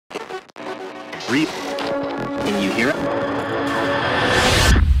Can you hear it?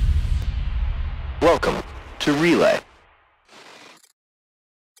 Welcome to Relay.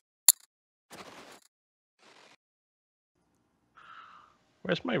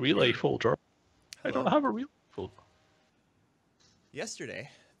 Where's my relay folder? I don't have a relay folder. Yesterday,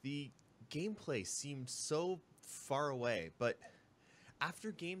 the gameplay seemed so far away, but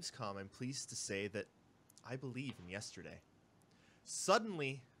after GamesCom, I'm pleased to say that I believe in yesterday.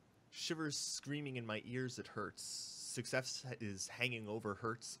 Suddenly, shivers screaming in my ears, it hurts. Success is hanging over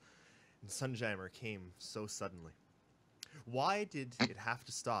hurts, and Sunjammer came so suddenly. Why did it have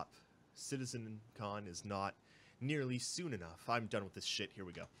to stop? CitizenCon is not nearly soon enough. I'm done with this shit. Here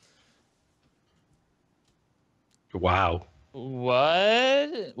we go. Wow.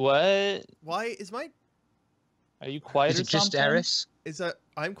 What? What? Why is my... Are you quiet Is or it just something? Eris? Is that...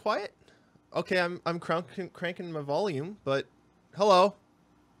 I'm quiet? Okay, I'm cranking my volume, but... Hello?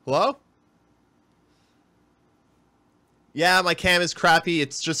 Hello? Yeah, my cam is crappy.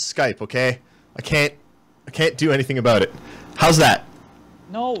 It's just Skype, okay? I can't do anything about it. How's that?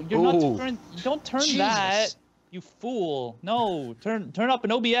 No, you're Ooh. not turn. Don't turn Jesus. that. You fool. No, turn up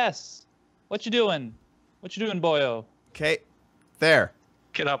an OBS. What you doing? What you doing, boyo? Okay. There.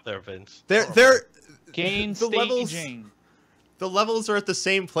 Get up there, Vince. There. Gain The levels- staging. The levels are at the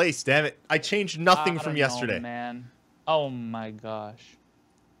same place, damn it. I changed nothing I from don't yesterday. know, man. Oh my gosh.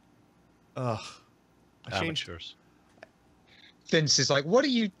 Ugh. I changed... Amateurs. Vince is like, what are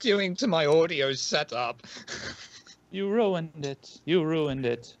you doing to my audio setup? You ruined it. You ruined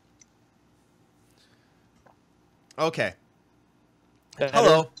it. Okay. Better?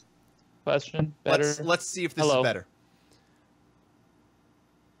 Hello. Question. Better. Let's see if this Hello. is better.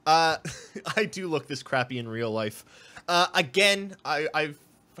 I do look this crappy in real life. Again, I've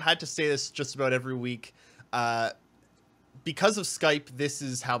had to say this just about every week. Because of Skype, this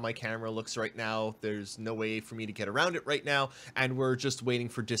is how my camera looks right now. There's no way for me to get around it right now, and we're just waiting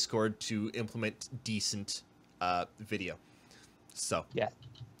for Discord to implement decent video. So, Yeah.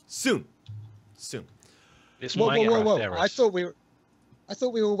 soon. It's Whoa, Minecraft Eris. I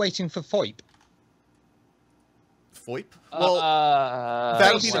thought we were waiting for FOIP. FOIP? Well,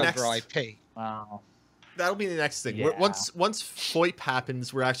 that'll be the Server next. IP. Wow. That'll be the next thing. Yeah. Once FOIP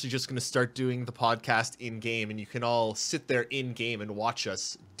happens, we're actually just going to start doing the podcast in-game, and you can all sit there in-game and watch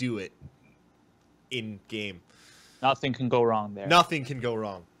us do it in-game. Nothing can go wrong there. Nothing can go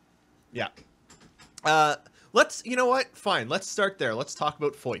wrong. Yeah. You know what? Fine, let's start there. Let's talk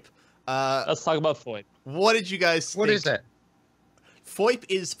about FOIP. Let's talk about FOIP. What did you guys think? What is it? FOIP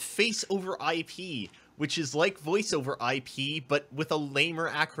is Face over IP, which is like Voice over IP, but with a lamer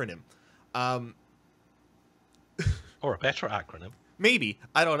acronym. Or a better acronym. Maybe.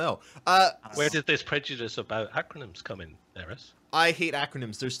 I don't know. Where did this prejudice about acronyms come in, Eris? I hate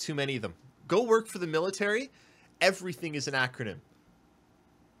acronyms. There's too many of them. Go work for the military. Everything is an acronym.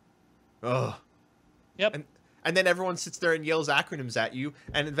 Ugh. Yep. And then everyone sits there and yells acronyms at you,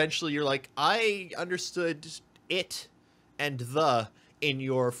 and eventually you're like, I understood it and the in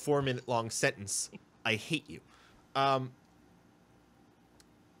your 4-minute-long sentence. I hate you.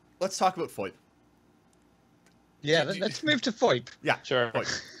 Let's talk about FOIP. Yeah, let's move to FOIP. Yeah, Sure.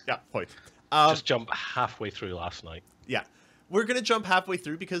 FOIP. Yeah, FOIP. Just jump halfway through last night. Yeah. We're going to jump halfway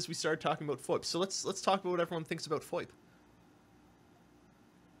through because we started talking about FOIP. So let's talk about what everyone thinks about FOIP.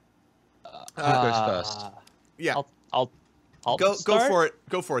 Who goes first? Yeah. I'll Go start. for it.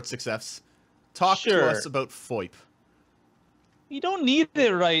 Go for it, Sixfs. Talk to Sure. us about FOIP. You don't need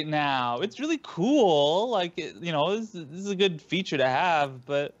it right now. It's really cool. Like, this is a good feature to have,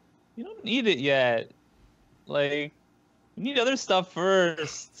 but you don't need it yet. Like, you need other stuff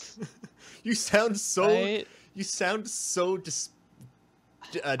first. You sound so. Right? You sound so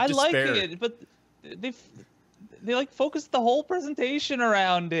I like despaired. it, but they like focused the whole presentation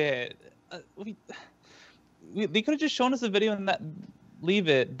around it. They could have just shown us a video and leave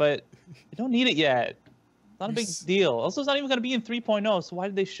it, but you don't need it yet. It's not a big deal. Also, it's not even going to be in 3.0, so why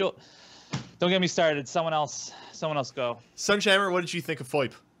did they show? Don't get me started. Someone else go. Sunjammer, what did you think of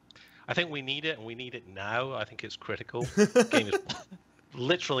FOIP? I think we need it, and we need it now. I think it's critical. The game is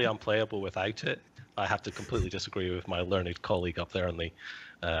literally unplayable without it. I have to completely disagree with my learned colleague up there on the...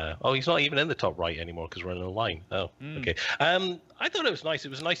 oh, he's not even in the top right anymore because we're in a line. Oh, okay. I thought it was nice. It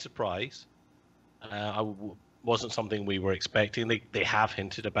was a nice surprise. Wasn't something we were expecting. They have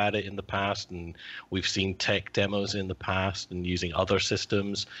hinted about it in the past, and we've seen tech demos in the past and using other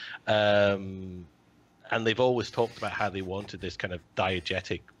systems. And they've always talked about how they wanted this kind of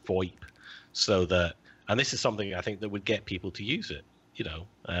diegetic VoIP, so that, and this is something I think that would get people to use it.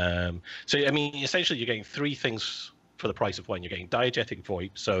 So I mean, essentially, you're getting three things for the price of one. You're getting diegetic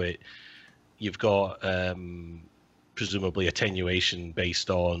VoIP, so it you've got presumably attenuation based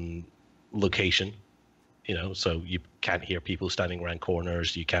on location. So you can't hear people standing around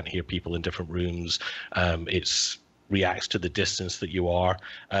corners. You can't hear people in different rooms. It's reacts to the distance that you are.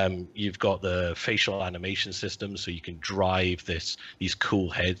 You've got the facial animation system, so you can drive these cool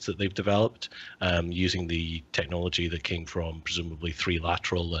heads that they've developed using the technology that came from presumably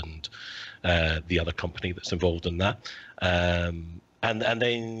 3Lateral and the other company that's involved in that. And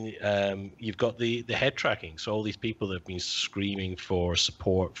then you've got the head tracking. So all these people that have been screaming for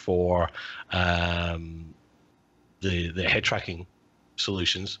support for the head tracking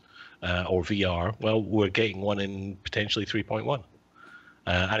solutions or VR. Well, we're getting one in potentially 3.1,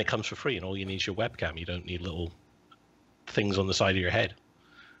 and it comes for free. And all you need is your webcam. You don't need little things on the side of your head.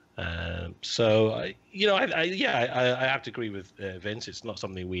 So I have to agree with Vince. It's not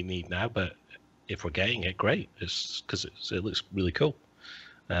something we need now, but if we're getting it, great. It's because it looks really cool,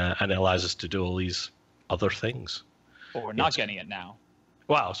 and it allows us to do all these other things. But we're not getting it now.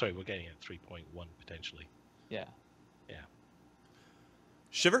 Wow, sorry, we're getting it 3.1 potentially. Yeah.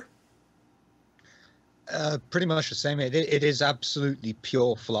 Shiver? Pretty much the same. It is absolutely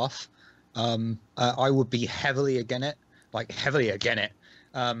pure fluff. I would be heavily against it,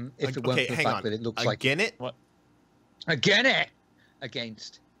 if it weren't for the fact that it looks like it. What?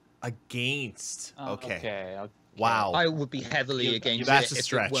 Against. Okay. Okay. Wow. I would be heavily against that's it. a if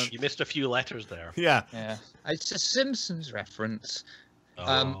stretch. It weren't... You missed a few letters there. Yeah. It's a Simpsons reference.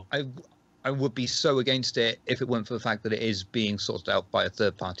 Oh. I would be so against it if it weren't for the fact that it is being sorted out by a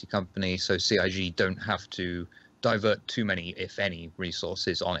third-party company, so CIG don't have to divert too many, if any,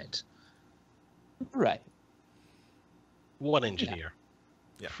 resources on it. Right. One engineer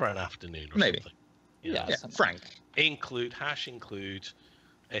for an afternoon or Maybe. something. Yeah, Frank. Include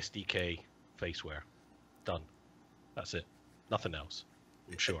SDK faceware. Done. That's it. Nothing else.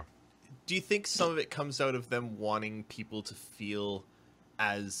 I'm sure. Do you think some of it comes out of them wanting people to feel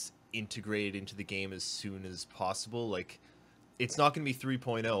as integrated into the game as soon as possible? Like, it's not going to be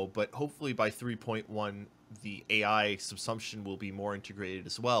 3.0, but hopefully by 3.1 the AI subsumption will be more integrated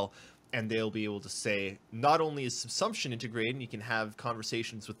as well, and they'll be able to say not only is subsumption integrated and you can have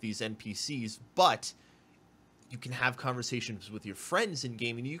conversations with these NPCs, but you can have conversations with your friends in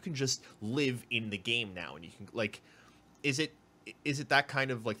game, and you can just live in the game now, and you can, like, is it that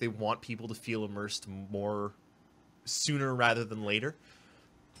kind of, like, they want people to feel immersed more sooner rather than later?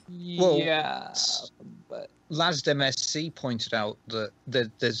 Well, Yeah, but LasDMSC pointed out that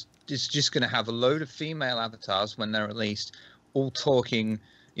it's just going to have a load of female avatars when they're released, all talking,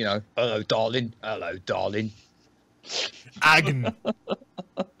 hello, darling, Agon.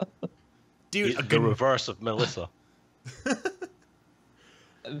 Dude, The reverse of Melissa.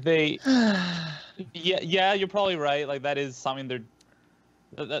 Yeah, you're probably right. Like, that is something that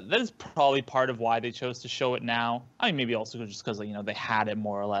is probably part of why they chose to show it now. I mean, maybe also just because they had it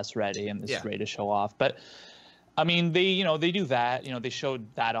more or less ready and it's ready to show off. But I mean, they do that. They showed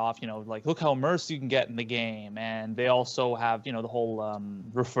that off. Like, look how immersed you can get in the game, and they also have the whole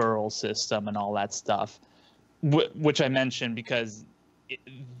referral system and all that stuff, which I mentioned because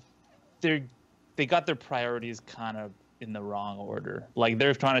they got their priorities kind of in the wrong order. Like,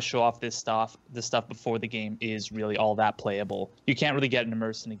 they're trying to show off this stuff before the game is really all that playable. You can't really get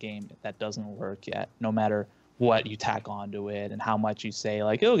immersed in a game that doesn't work yet, no matter what you tack onto it and how much you say,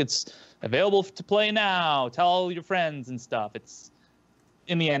 like, oh, it's available to play now, tell all your friends and stuff. It's,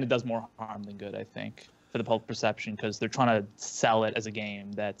 in the end, it does more harm than good, I think, for the public perception, because they're trying to sell it as a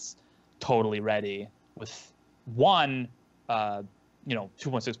game that's totally ready with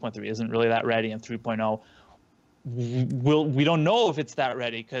 2.6.3 isn't really that ready, and 3.0 we don't know if it's that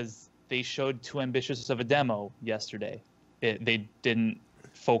ready because they showed too ambitious of a demo yesterday. They didn't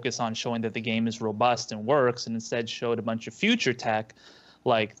focus on showing that the game is robust and works, and instead showed a bunch of future tech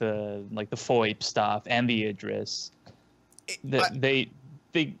like the FOIP stuff and the Idris. They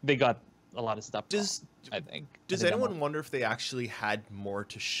got a lot of stuff wrong, I think. Does anyone wonder if they actually had more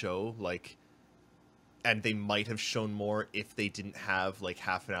to show, like, and they might have shown more if they didn't have like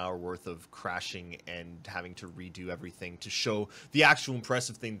half an hour worth of crashing and having to redo everything to show the actual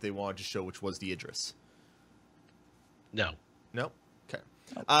impressive thing that they wanted to show, which was the Idris? No. Okay.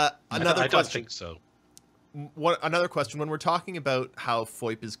 I Another don't question. think so. Another question. When we're talking about how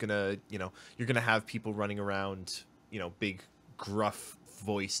FOIP is gonna, you're gonna have people running around, big,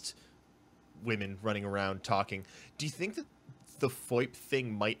 gruff-voiced women running around talking. Do you think that the FOIP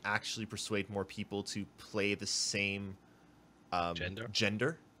thing might actually persuade more people to play the same gender?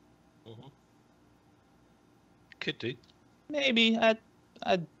 Mm-hmm. Could do. Maybe. I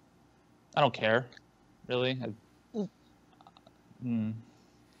don't care, really.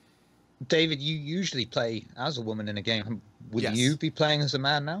 David, you usually play as a woman in a game. Will Yes. you be playing as a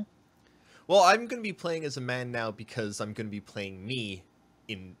man now? Well, I'm going to be playing as a man now because I'm going to be playing me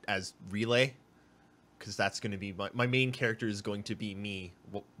as Relay, because that's going to be my main character is going to be me,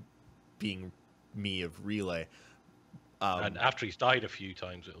 being me of Relay. And after he's died a few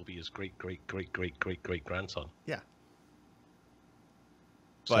times, it'll be his great grandson. Yeah.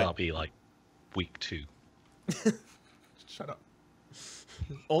 So that'll be like week 2. Shut up.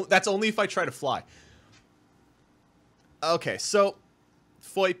 That's only if I try to fly. Okay, so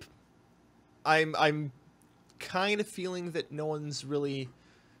FOIP, I'm kind of feeling that no one's really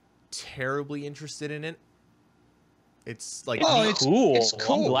terribly interested in it. It's like Cool. it's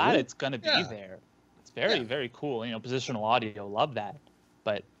cool. I'm glad it's gonna be Yeah. there. It's very cool. You know, positional audio, love that,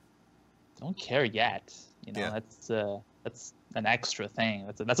 but don't care yet. You know, that's an extra thing.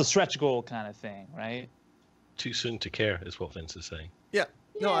 That's a stretch goal kind of thing, right? Too soon to care is what Vince is saying. Yeah.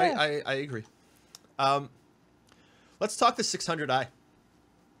 No, Yeah. I agree. Let's talk the 600i.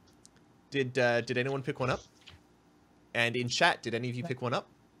 Did anyone pick one up? And in chat, did any of you pick one up?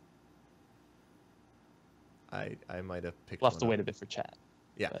 I might have picked We'll one have to up. wait a bit for chat.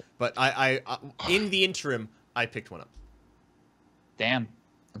 Yeah, but- but I in the interim, I picked one up. Damn.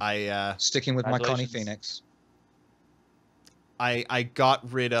 Sticking with my Connie Congratulations. Phoenix. I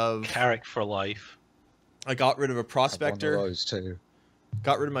got rid of Carrick for life. I got rid of a I've won prospector. those too.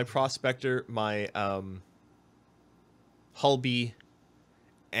 Got rid of my prospector, my Hulby,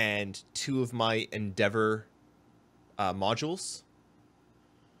 and 2 of my Endeavor modules,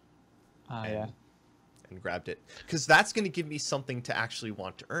 Yeah. and grabbed it because that's going to give me something to actually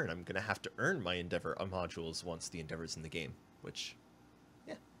want to earn. I'm going to have to earn my Endeavor modules once the Endeavor's in the game, which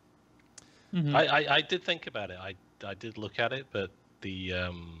Mhm. I did think about it. I did look at it, but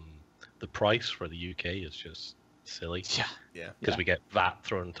the price for the UK is just silly. yeah. Because we get VAT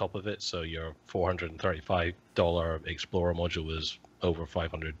thrown on top of it, so your $435 Explorer module was over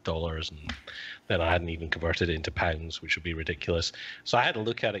 $500, and then I hadn't even converted it into pounds, which would be ridiculous. So I had to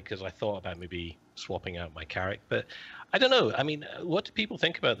look at it because I thought about maybe swapping out my Carrick, but I don't know. I mean, what do people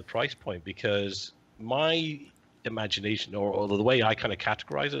think about the price point? Because my imagination, or the way I kind of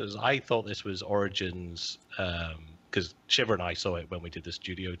categorize it, is I thought this was Origins. Because Shiver and I saw it when we did the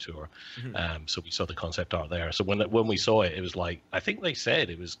studio tour, so we saw the concept art there. So when we saw it, it was like, I think they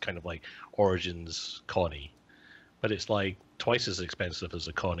said it was kind of like Origins Connie, but it's like twice as expensive as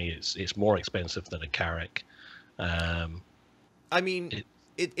a Connie. It's more expensive than a Carrick. I mean,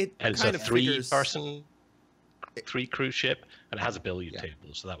 it And it's kind a of figures. 3-person, 3 cruise ship, and it has a billiard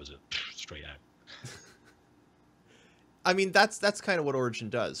table, so that was it straight out. I mean, that's kind of what Origin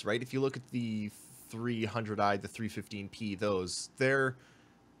does, right? If you look at the 300i, the 315p, they're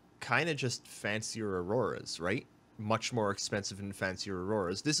kind of just fancier Auroras, right? Much more expensive and fancier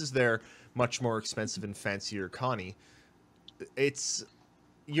Auroras. This is their much more expensive and fancier Connie. I think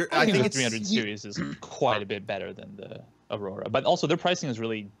the 300 it's- series is quite a bit better than the Aurora, but also their pricing is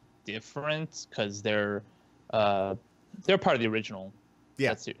really different because they're part of the original.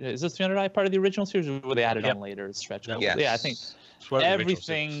 Yeah. Is this 300i part of the original series, or were they added Yep. on later? Stretch No. goals? Yes. Yeah, I think It's one of the original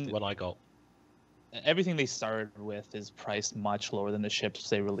Everything- ships, the one I got. everything they started with is priced much lower than the ships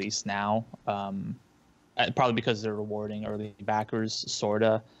they release now. Probably because they're rewarding early backers,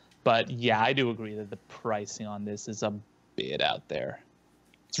 sorta. But yeah, I do agree that the pricing on this is a bit out there.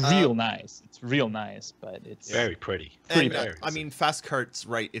 It's real nice. It's real nice, but it's Very pretty. And, Very I mean, Fast Cart's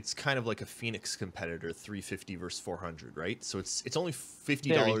right. It's kind of like a Phoenix competitor, 350 versus 400, right? So it's only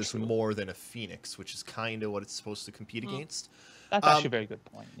 $50 true. more than a Phoenix, which is kind of what it's supposed to compete against. that's actually a very good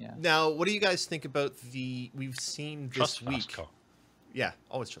point. Yeah. Now, what do you guys think about we've seen this Trust week? Fast Car. Yeah,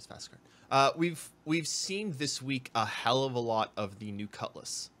 always trust Fast Card. We've seen this week a hell of a lot of the new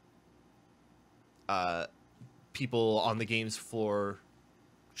Cutlass. People on the games floor,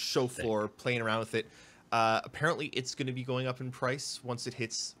 show floor, playing around with it. Apparently, it's going to be going up in price once it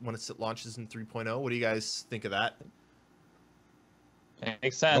launches in 3.0. What do you guys think of that?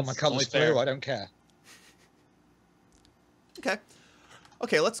 Makes sense. Oh, my color's Only fair. blue. I don't care.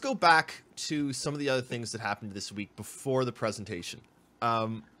 Okay, let's go back to some of the other things that happened this week before the presentation.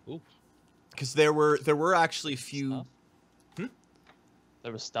 Because there were actually a few. Stuff?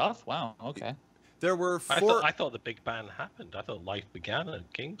 There was stuff. Wow. Okay. There were I four. thought the big ban happened. I thought life began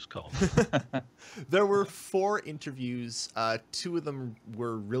at GamesCom. There were 4 interviews. 2 of them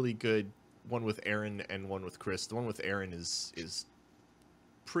were really good. One with Aaron and one with Chris. The one with Aaron is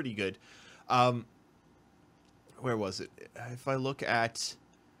pretty good. Where was it? If I look at...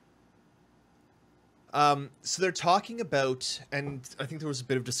 so they're talking about, and I think there was a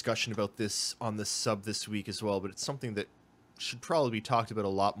bit of discussion about this on the sub this week as well, but it's something that should probably be talked about a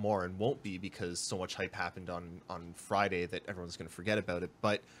lot more and won't be because so much hype happened on Friday that everyone's going to forget about it.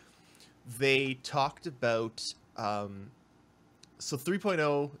 But they talked about so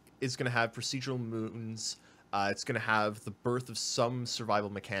 3.0 is going to have procedural moons. It's going to have the birth of some survival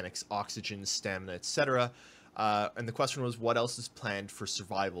mechanics, oxygen, stamina, etc. And the question was, what else is planned for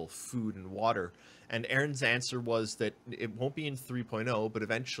survival, food, and water? And Aaron's answer was that it won't be in 3.0, but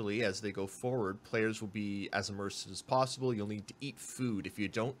eventually, as they go forward, players will be as immersive as possible. You'll need to eat food. If you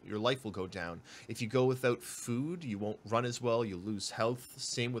don't, your life will go down. If you go without food, you won't run as well. You'll lose health.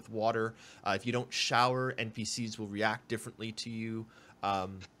 Same with water. If you don't shower, NPCs will react differently to you.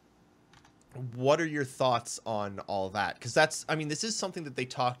 What are your thoughts on all that? Because that's, I mean, this is something that they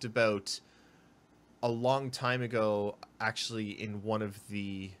talked about a long time ago, actually, in one of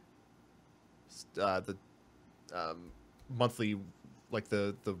the monthly, like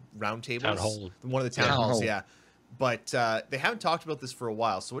the round tables, Town hall. one of the town Town halls, hall. yeah. But they haven't talked about this for a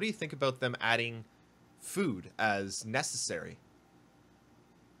while. So what do you think about them adding food as necessary?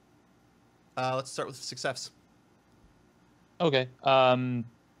 Let's start with Sixfs. Okay.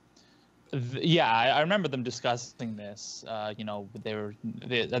 Yeah, I remember them discussing this. You know,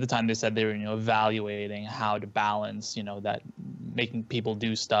 at the time they said they were, you know, evaluating how to balance, you know, that making people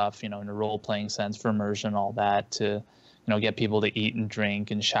do stuff, you know, in a role-playing sense for immersion and all that to, you know, get people to eat and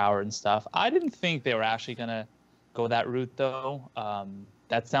drink and shower and stuff. I didn't think they were actually gonna go that route though.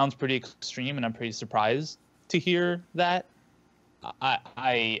 That sounds pretty extreme, and I'm pretty surprised to hear that.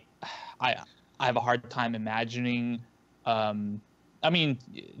 I have a hard time imagining. I mean,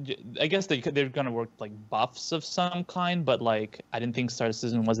 I guess they're going to work like buffs of some kind, but like I didn't think Star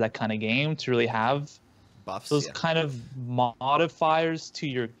Citizen was that kind of game to really have Buffs, those yeah. kind of modifiers to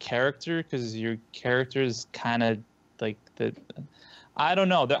your character, because your character is kind of like the. I don't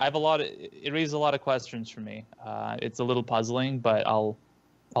know. I have it raises a lot of questions for me. It's a little puzzling, but I'll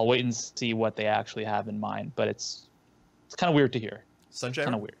wait and see what they actually have in mind. But it's kind of weird to hear. Sunjammer?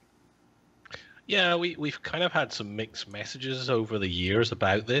 Kind of weird. Yeah, we've kind of had some mixed messages over the years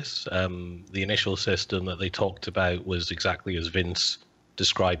about this. The initial system that they talked about was exactly as Vince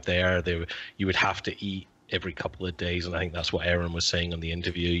described there. You would have to eat every couple of days, and I think that's what Aaron was saying on the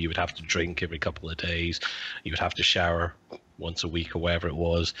interview. You would have to drink every couple of days. You would have to shower once a week or whatever it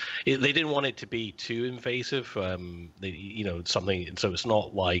was. They didn't want it to be too invasive. Something. So it's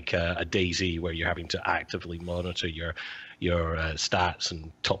not like a DayZ where you're having to actively monitor your stats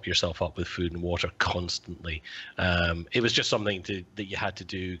and top yourself up with food and water constantly. It was just something that you had to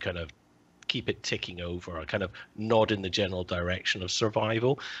do, kind of keep it ticking over, or kind of nod in the general direction of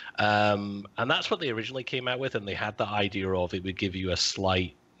survival. And that's what they originally came out with, and they had the idea of it would give you a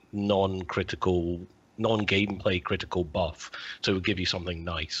slight non-gameplay critical buff. So it would give you something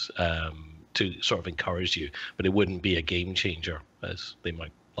nice to sort of encourage you, but it wouldn't be a game changer, as they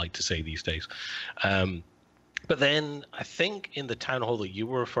might like to say these days. But then I think in the town hall that you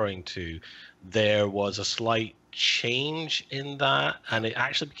were referring to, there was a slight change in that, and it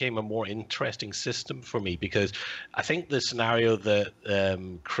actually became a more interesting system for me, because I think the scenario that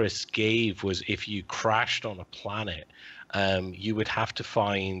Chris gave was if you crashed on a planet, you would have to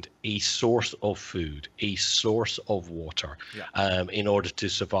find a source of food, a source of water, in order to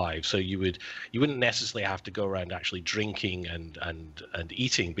survive. So you wouldn't necessarily have to go around actually drinking and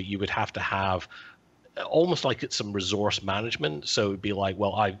eating, but you would have to have almost like it's some resource management. So it'd be like,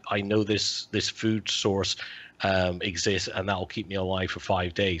 well, I know this food source exists, and that'll keep me alive for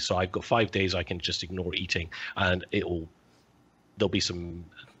 5 days. So I've got 5 days I can just ignore eating, and there'll be some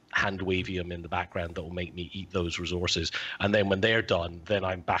hand wavium in the background that will make me eat those resources. And then when they're done, then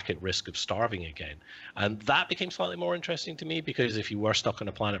I'm back at risk of starving again. And that became slightly more interesting to me, because if you were stuck on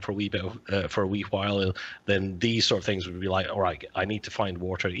a planet for a wee while, then these sort of things would be like, all right, I need to find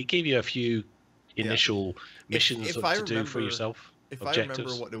water. It gave you a few initial missions to do for yourself. If objectives. I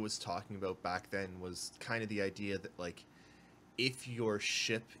remember what it was talking about back then, was kind of the idea that, like, if your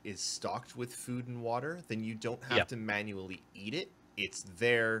ship is stocked with food and water, then you don't have to manually eat it. It's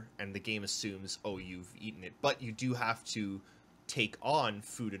there, and the game assumes, oh, you've eaten it. But you do have to take on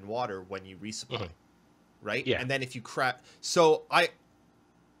food and water when you resupply, right? Yeah. And then if you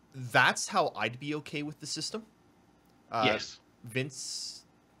that's how I'd be okay with the system. Yes. Vince,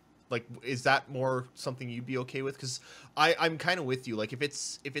 like, is that more something you'd be okay with? Because I'm kind of with you. Like, if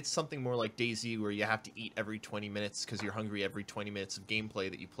it's something more like DayZ, where you have to eat every 20 minutes because you're hungry every 20 minutes of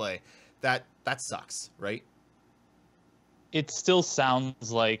gameplay that you play, that sucks, right? It still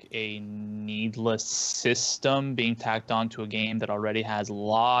sounds like a needless system being tacked onto a game that already has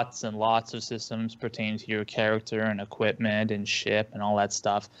lots and lots of systems pertaining to your character and equipment and ship and all that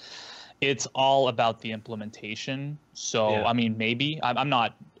stuff. it's all about the implementation. So, Yeah. I mean, maybe I'm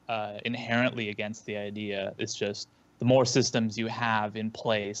not inherently against the idea. It's just the more systems you have in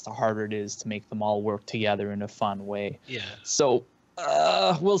place, the harder it is to make them all work together in a fun way. Yeah. So,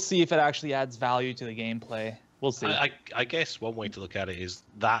 we'll see if it actually adds value to the gameplay. We'll see. I guess one way to look at it is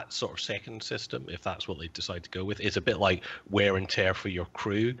that sort of second system, if that's what they decide to go with, is a bit like wear and tear for your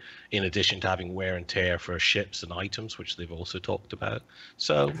crew, in addition to having wear and tear for ships and items, which they've also talked about.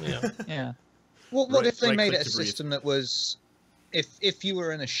 So, yeah. Yeah. What if they Right made click it a to breathe. system that was, if you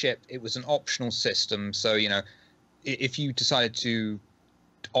were in a ship, it was an optional system. So, you know, if you decided to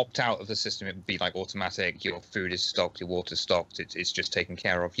opt out of the system, it would be like automatic. Your food is stocked, your water's stocked. It's just taken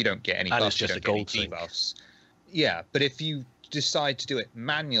care of. You don't get any And buffs. it's You just don't a get any gold sink. debuffs. Yeah, but if you decide to do it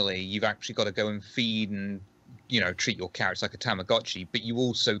manually, you've actually got to go and feed and, you know, treat your characters like a Tamagotchi. But you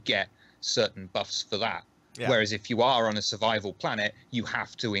also get certain buffs for that. Yeah. Whereas if you are on a survival planet, you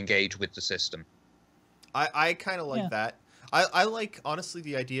have to engage with the system. I kind of like Yeah. that. I like, honestly,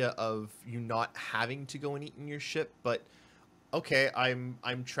 the idea of you not having to go and eat in your ship, but okay, I'm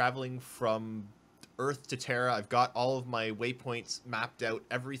traveling from Earth to Terra. I've got all of my waypoints mapped out.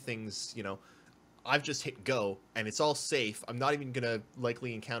 Everything's, you know, I've just hit go, and it's all safe. I'm not even going to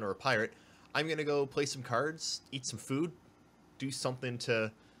likely encounter a pirate. I'm going to go play some cards, eat some food, do something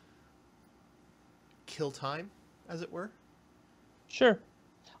to kill time, as it were. Sure.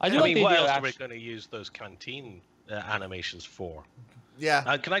 I do I like mean, the what idea else of are we actually- going to use those canteen animations for?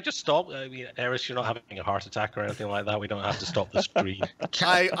 Yeah, Can I just stop? I mean, Eris, you're not having a heart attack or anything like that. We don't have to stop the stream.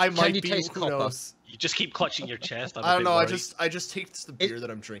 I Can might you be, taste who copper? knows? You just keep clutching your chest. I'm a I don't bit know, worried. I just taste the beer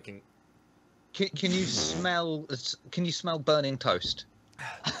that I'm drinking. Can you smell burning toast?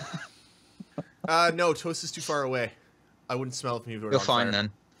 No, toast is too far away. I wouldn't smell it if you were You're on fine fire.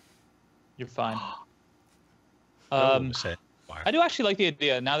 then. You're fine. No one said fire. I do actually like the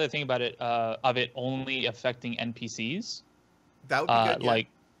idea, now that I think about it, of it only affecting NPCs. That would be good. Yeah. Like,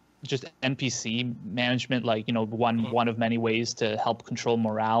 just NPC management, like, you know, one of many ways to help control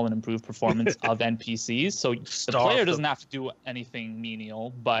morale and improve performance of NPCs. So the Starve player them. doesn't have to do anything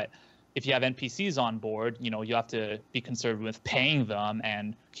menial, but if you have NPCs on board, you know, you have to be concerned with paying them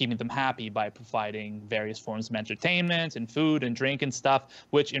and keeping them happy by providing various forms of entertainment and food and drink and stuff,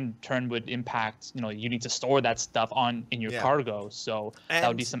 which in turn would impact, you know, you need to store that stuff in your Yeah. cargo. So that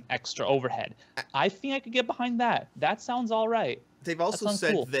would be And- some extra overhead. I think I could get behind that. That sounds all right. They've also sounds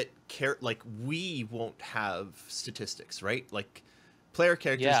said cool. that like we won't have statistics, right? Like player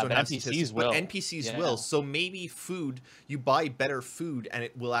characters Yeah, don't but have NPCs statistics, will. but NPCs Yeah. will. So maybe food, you buy better food and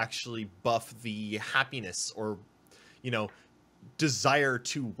it will actually buff the happiness or, you know, desire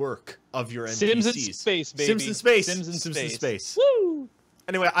to work of your NPCs. Sims in space, baby. Sims in space. Sims in Sims in space. space. Woo!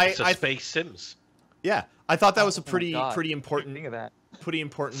 Anyway, It's a I Space Sims. yeah, I thought that was a Oh my pretty God. pretty Think important of that.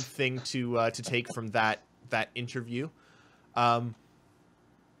 thing to take from that interview.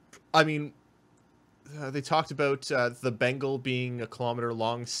 I mean, they talked about the Bengal being a kilometer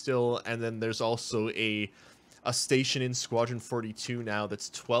long still, and then there's also a station in Squadron 42 now that's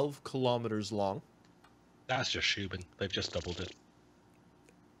 12 kilometers long. That's just Shubin. They've just doubled it.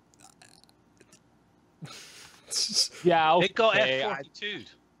 Yeah, It got okay. F-42'd.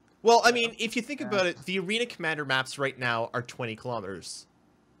 Well, I mean, if you think about it, the Arena Commander maps right now are 20 kilometers.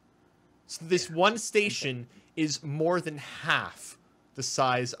 So this one station is more than half the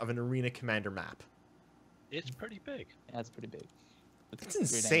size of an Arena Commander map. It's pretty big. That's pretty big. That's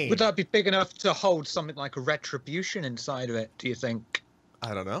insane. Would that be big enough to hold something like a retribution inside of it, do you think?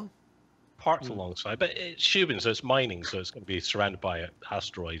 I don't know. Parked alongside, but it's Shubin, so it's mining, so it's going to be surrounded by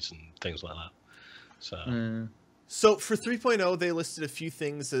asteroids and things like that. So So for 3.0, they listed a few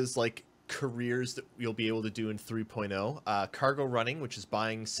things as like careers that you'll be able to do in 3.0. Cargo running, which is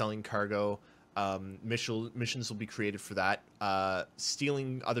buying, selling cargo. Missions will be created for that.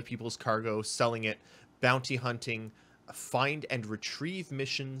 Stealing other people's cargo, selling it. Bounty hunting, find and retrieve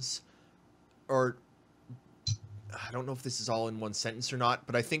missions, or I don't know if this is all in one sentence or not,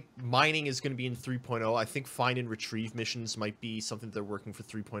 but I think mining is going to be in 3.0. I think find and retrieve missions might be something that they're working for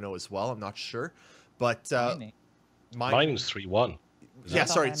 3.0 as well. I'm not sure, but mining's 3.1. yeah,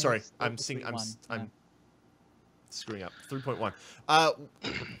 sorry, Mining sorry. is I'm still seeing. 3.1, I'm screwing up. 3.1.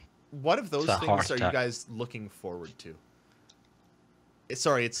 What of those It's a heart things are you attack. guys looking forward to?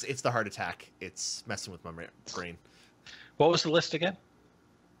 Sorry, it's the heart attack. It's messing with my brain. What was the list again?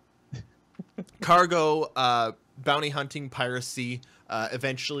 Cargo, bounty hunting, piracy,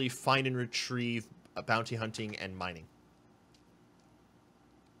 eventually find and retrieve, bounty hunting, and mining.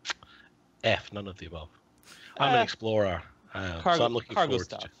 F, none of the above. I'm an explorer, so I'm looking cargo forward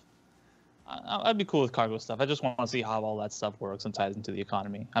stuff. to I'd be cool with cargo stuff. I just want to see how all that stuff works and ties into the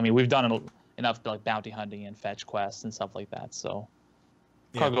economy. I mean, we've done enough like bounty hunting and fetch quests and stuff like that. So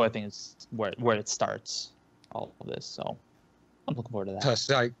cargo, I think, is where it starts all of this. So I'm looking forward to that.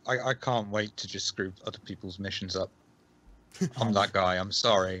 Personally, I can't wait to just screw other people's missions up. I'm that guy. I'm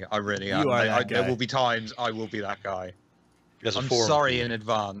sorry. I really am. You are that guy. There will be times I will be that guy. There's a I'm forum sorry for in you.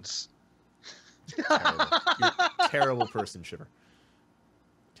 advance. Terrible. You're a terrible person, Shiver.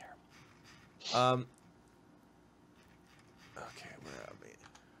 Terrible. Okay, where are we?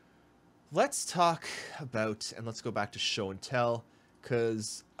 Let's talk about, and let's go back to show and tell,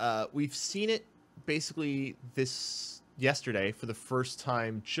 because we've seen it basically yesterday for the first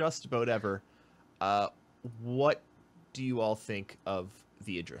time just about ever. What do you all think of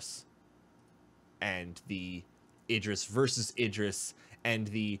the Idris? And the Idris versus Idris, and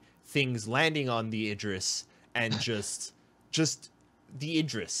the things landing on the Idris, and just the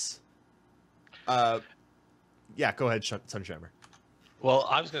Idris. Yeah, go ahead, Sunjammer. Well,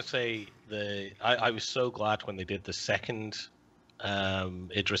 I was going to say I was so glad when they did the second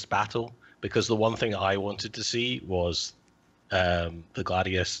Idris battle, because the one thing I wanted to see was the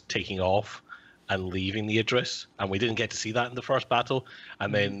Gladius taking off and leaving the Idris, and we didn't get to see that in the first battle.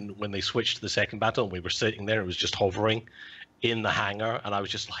 And then when they switched to the second battle and we were sitting there, it was just hovering in the hangar, and I was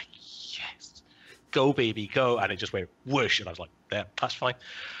just like, yes, go baby, go. And it just went whoosh, and I was like, yeah, that's fine,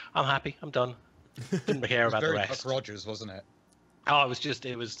 I'm happy, I'm done. Didn't care about the rest. Buck Rogers, wasn't it? Oh, it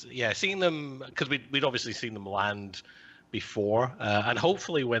was yeah, seeing them, because we'd obviously seen them land before, and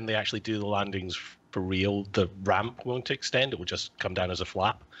hopefully when they actually do the landings for real, the ramp won't extend, it will just come down as a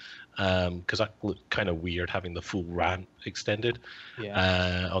flap. Because that looked kind of weird having the full ramp extended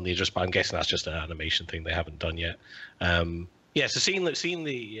on the Idris, but I'm guessing that's just an animation thing they haven't done yet. Yeah, so seeing the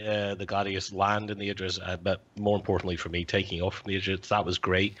Gladius land in the Idris, but more importantly for me, taking off from the Idris, that was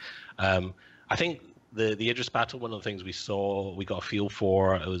great. I think the Idris battle, one of the things we got a feel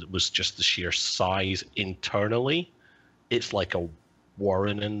for was just the sheer size internally. It's like a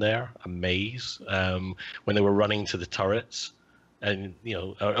warren in there, a maze. When they were running to the turrets. And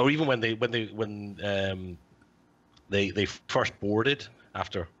or even when they first boarded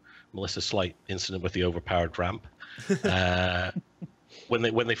after Melissa's slight incident with the overpowered ramp,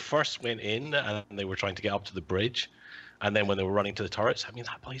 when they first went in and they were trying to get up to the bridge, and then when they were running to the turrets, I mean,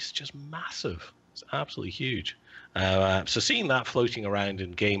 that place is just massive. It's absolutely huge. So seeing that floating around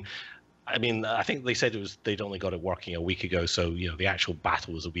in game, I mean, I think they said they'd only got it working a week ago, so the actual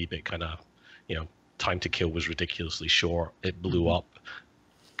battle was a wee bit kind of time to kill was ridiculously short. It blew up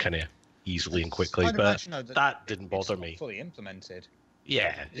kind of easily and quickly, but that didn't bother me. Fully implemented.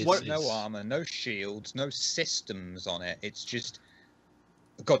 Yeah, no armor, no shields, no systems on it. It's just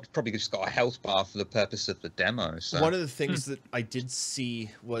probably just got a health bar for the purpose of the demo. So. One of the things that I did see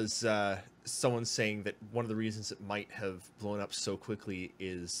was someone saying that one of the reasons it might have blown up so quickly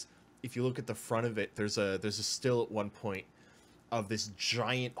is if you look at the front of it, there's a still at one point of this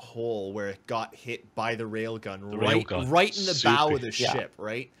giant hole where it got hit by the railgun right in the bow of the ship,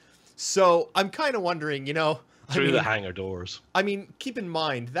 right? So I'm kind of wondering, through the hangar doors. I mean, keep in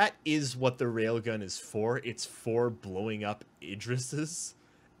mind that is what the railgun is for. It's for blowing up Idrises,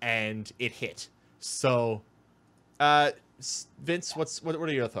 and it hit. So, Vince, what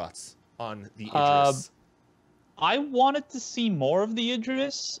are your thoughts on the Idris? I wanted to see more of the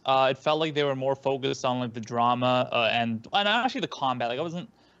Idris. It felt like they were more focused on like the drama and actually the combat. Like I wasn't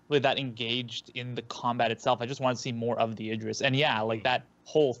really that engaged in the combat itself. I just wanted to see more of the Idris. And yeah, like that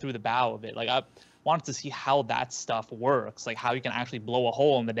hole through the bow of it. Like I wanted to see how that stuff works. Like how you can actually blow a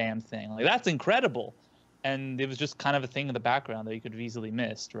hole in the damn thing. Like that's incredible. And it was just kind of a thing in the background that you could have easily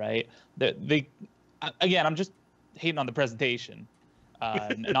missed, right? Again, I'm just hating on the presentation,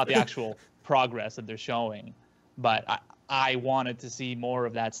 not the actual progress that they're showing. But I wanted to see more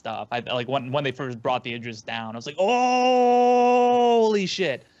of that stuff. Like when they first brought the Idris down, I was like, oh, holy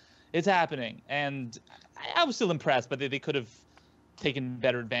shit, it's happening. And I was still impressed, but they could have taken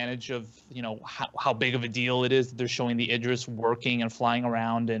better advantage of how big of a deal it is that they're showing the Idris working and flying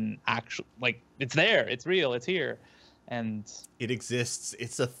around and actually like it's there, it's real, it's here, and it exists.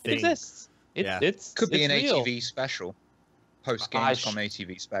 It's a thing. It exists. It could be an real. ATV special, post GamesCom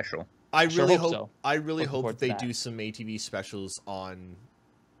ATV special. I really hope. So. I really hope that they do some ATV specials on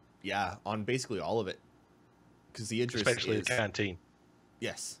basically all of it, because the Idris especially the canteen.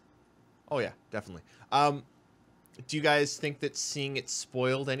 Yes. Oh yeah, definitely. Do you guys think that seeing it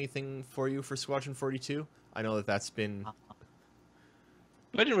spoiled anything for you for Squadron 42? I know that's been.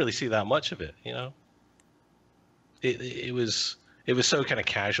 I didn't really see that much of it. It was so kind of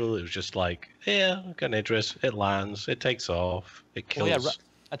casual. It was just like, yeah, got an Idris. It lands. It takes off. It kills. Well,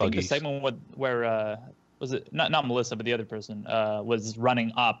 yeah, I think the Buggies. segment where was it not Melissa but the other person was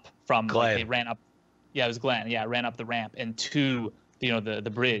running up from like, Glenn. they ran up. Yeah, it was Glenn. Yeah, ran up the ramp and to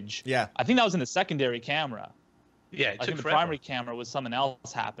the bridge. Yeah. I think that was in the secondary camera. Yeah, it I took think the forever. primary camera was something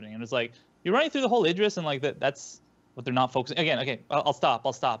else happening, and it's like you're running through the whole Idris, and like that's what they're not focusing. Again, okay, I'll stop.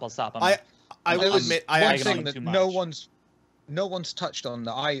 I will admit, I one actually thing that too no one's touched on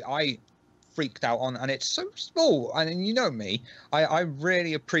that I freaked out on, and it's so small. And you know me, I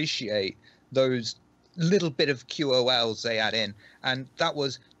really appreciate those little bit of QOLs they add in, and that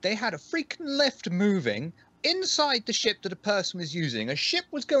was they had a freaking lift moving inside the ship that a person was using. A ship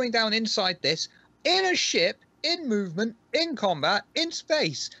was going down inside this, in a ship, in movement, in combat, in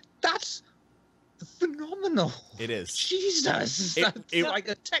space. That's phenomenal. It is. Jesus, that's like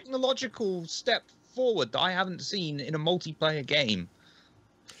a technological step forward that I haven't seen in a multiplayer game.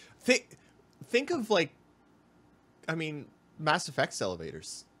 Think of like, I mean, Mass Effect's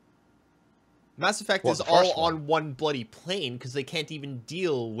elevators. Mass Effect Well, is the all first one. on one bloody plane because they can't even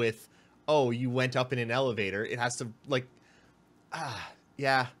deal with, oh, you went up in an elevator. It has to like,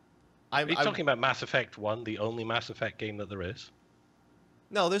 yeah. Are you talking about Mass Effect 1, the only Mass Effect game that there is?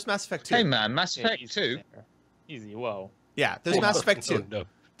 No, there's Mass Effect 2. Hey man, Mass Yeah, Effect 2. Easy. Whoa. Yeah, there's Mass Effect 2. No.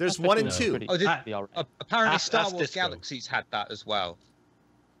 There's Mass 1 and Effect 2. pretty- Oh, did- pretty all right. Apparently, Ask Star Wars Disco. Galaxies had that as well.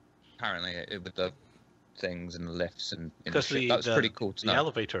 Apparently, with the things and the lifts and Because that's pretty cool to the know.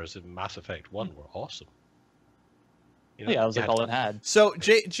 elevators in Mass Effect 1 were awesome. You Yeah, that was you like had- all it had. So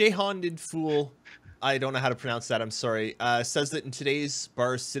Jehonded Fool, I don't know how to pronounce that. I'm sorry. Says that in today's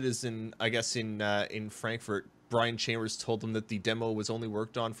Bar Citizen, I guess in Frankfurt, Brian Chambers told them that the demo was only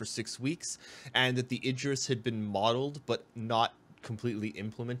worked on for 6 weeks, and that the Idris had been modeled but not completely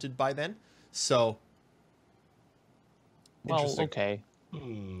implemented by then. So, Well, interesting. okay.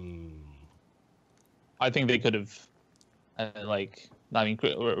 Hmm. I think they could have, right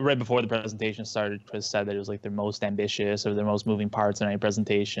before the presentation started, Chris said that it was like their most ambitious or their most moving parts in any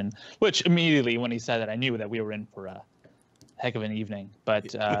presentation, which immediately when he said that, I knew that we were in for a heck of an evening.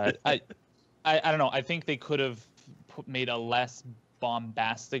 But I don't know. I think they could have made a less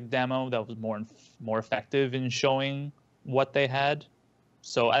bombastic demo that was more effective in showing what they had.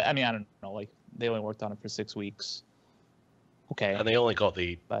 So, I mean, I don't know. Like, they only worked on it for 6 weeks. Okay. And they only got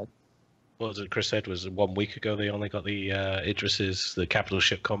the... But What was it Chris said? Was it 1 week ago they only got the Idris's, the capital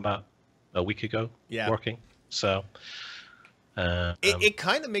ship combat a week ago working? So... it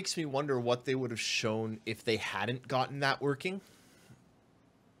kind of makes me wonder what they would have shown if they hadn't gotten that working.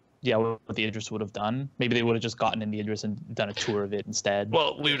 yeah, what the Idris would have done. Maybe they would have just gotten in the Idris and done a tour of it instead.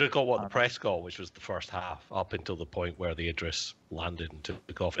 Well, we would have got what the press got, which was the first half, up until the point where the Idris landed and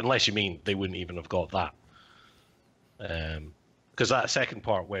took off. Unless you mean they wouldn't even have got that. Because that second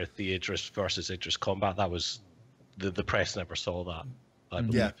part where the Idris versus Idris combat, that was the press never saw that. I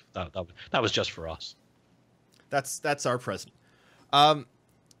believe. Yeah. That was just for us. That's our present.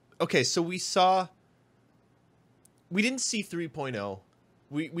 Okay, so we didn't see 3.0.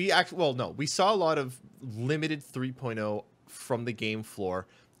 We saw a lot of limited 3.0 from the game floor.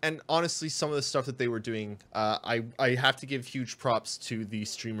 And honestly, some of the stuff that they were doing, I have to give huge props to the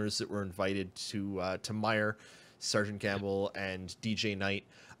streamers that were invited to Meyer, Sergeant Gamble, and DJ Knight.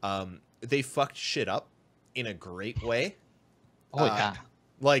 They fucked shit up in a great way. Oh, yeah.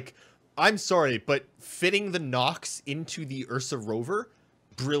 Like, I'm sorry, but fitting the Nox into the Ursa rover,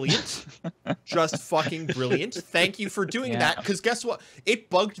 brilliant. Just fucking brilliant. Thank you for doing that, because guess what? It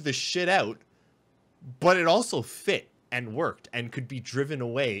bugged the shit out, but it also fit and worked and could be driven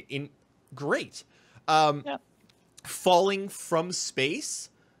away in great. Falling from space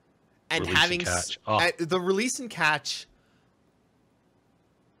and Release having and catch. Oh. the release and catch.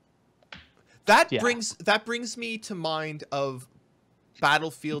 That brings me to mind of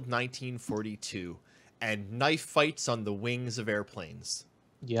Battlefield 1942 and knife fights on the wings of airplanes.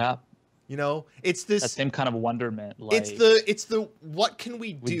 Yeah. You know, it's this That same kind of wonderment. Like, it's the what can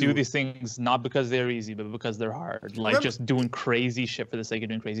we do? we do these things not because they're easy, but because they're hard. Like, just doing crazy shit for the sake of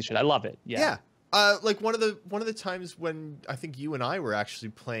doing crazy shit. I love it. Yeah. Like one of the times when I think you and I were actually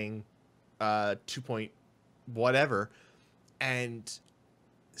playing 2 point whatever, and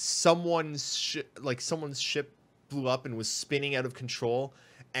someone's ship blew up and was spinning out of control,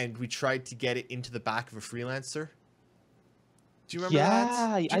 and we tried to get it into the back of a freelancer. Do you remember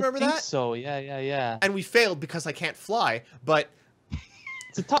that? Do you remember I think that? so. Yeah. And we failed because I can't fly, but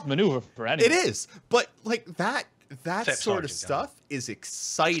It's a tough maneuver for anyone. it is. But like that Except sort of Sergeant stuff is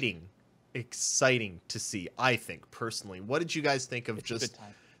exciting to see, I think, personally. What did you guys think of It's a just good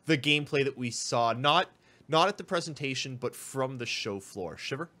time. the gameplay that we saw, not at the presentation, but from the show floor?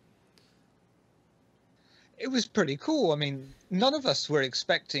 Shiver? It was pretty cool. I mean, none of us were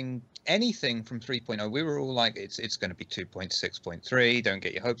expecting anything from 3.0. We were all like, it's going to be 2.6.3. Don't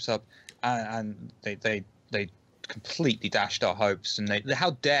get your hopes up. And they completely dashed our hopes. And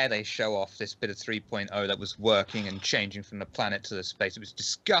how dare they show off this bit of 3.0 that was working and changing from the planet to the space? It was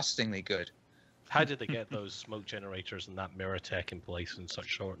disgustingly good. How did they get those smoke generators and that mirror tech in place in such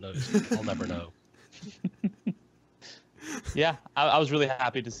short notice? I'll never know. Yeah, I was really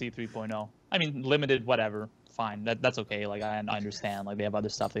happy to see 3.0. I mean, limited, whatever, fine. That's okay. Like, I understand. Like, they have other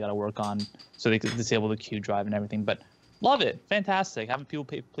stuff they got to work on, so they could disable the Q drive and everything. But love it, fantastic. Having people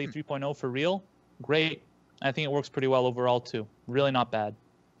play 3.0 for real, great. I think it works pretty well overall too. Really not bad.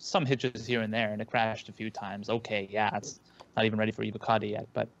 Some hitches here and there, and it crashed a few times. Okay, yeah, it's not even ready for Evocata yet,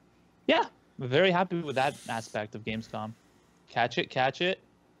 but yeah, I'm very happy with that aspect of Gamescom. Catch it.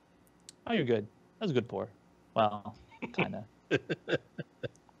 Oh, you're good. That was a good pour. Well, kind of.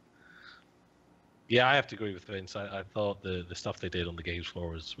 Yeah, I have to agree with Vince. I thought the stuff they did on the games floor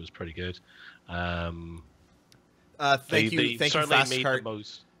was pretty good. Thank you,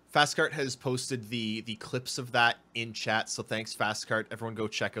 Fastcart. Fastcart has posted the clips of that in chat, so thanks, Fastcart. Everyone go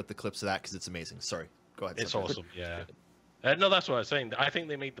check out the clips of that because it's amazing. Sorry, go ahead. It's awesome, yeah. No, that's what I was saying. I think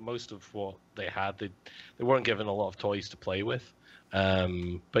they made the most of what they had. They weren't given a lot of toys to play with.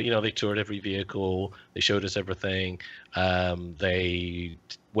 But, you know, they toured every vehicle. They showed us everything. They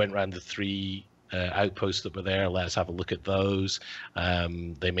went around the 3 outposts that were there. Let us have a look at those.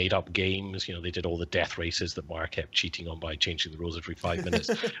 They made up games. You know, they did all the death races that Mara kept cheating on by changing the rules every 5 minutes.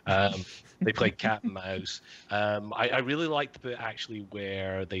 They played cat and mouse. I really liked the bit actually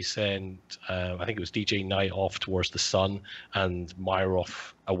where they sent, I think it was DJ Knight off towards the sun and Mara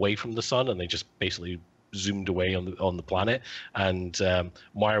off away from the sun, and they just basically zoomed away on the planet, and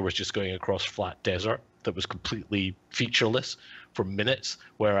Maya was just going across flat desert that was completely featureless for minutes,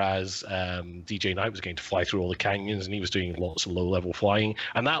 whereas DJ Knight was going to fly through all the canyons, and he was doing lots of low-level flying,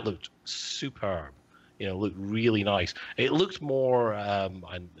 and that looked superb. You know, looked really nice. It looked more. I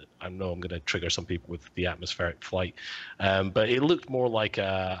know I'm going to trigger some people with the atmospheric flight, but it looked more like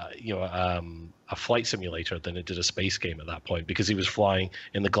a flight simulator than it did a space game at that point, because he was flying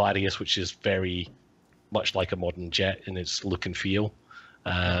in the Gladius, which is very much like a modern jet in its look and feel.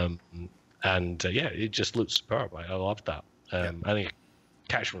 Yeah, it just looked superb. I loved that. I think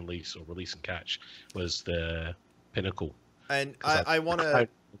catch and release, or release and catch, was the pinnacle. And I want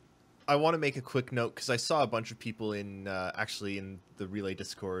to make a quick note, because I saw a bunch of people in actually in the Relay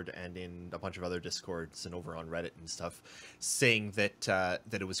Discord and in a bunch of other Discords and over on Reddit and stuff, saying that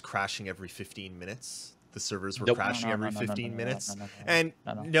that it was crashing every 15 minutes. The servers were crashing every 15 minutes.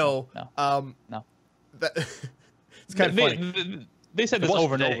 No. It's kind of funny. They said this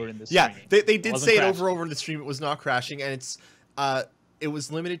over and over in the stream. Yeah, they did say it over in the stream. It was not crashing, and it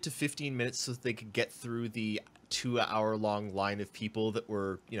was limited to 15 minutes so that they could get through the 2-hour-long line of people that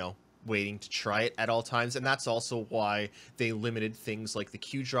were, you know, waiting to try it at all times. And that's also why they limited things like the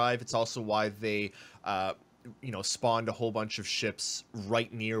Q drive. It's also why they spawned a whole bunch of ships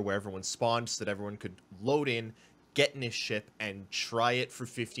right near where everyone spawned, so that everyone could load in, get in a ship, and try it for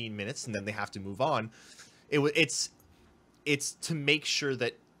 15 minutes, and then they have to move on. It's to make sure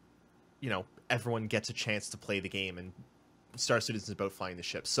that, you know, everyone gets a chance to play the game, and Star Citizen is about flying the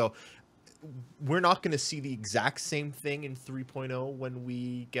ship. So we're not going to see the exact same thing in 3.0 when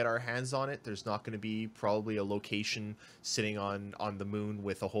we get our hands on it. There's not going to be probably a location sitting on the moon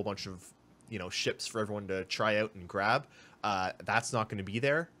with a whole bunch of, you know, ships for everyone to try out and grab. That's not going to be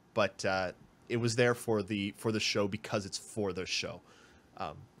there, but it was there for the show because it's for the show.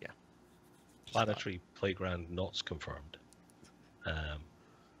 Yeah. Planetary Playground not confirmed.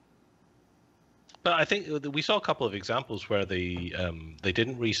 But I think we saw a couple of examples where they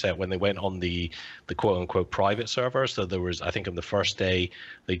didn't reset when they went on the quote unquote private server. So there was, I think on the first day,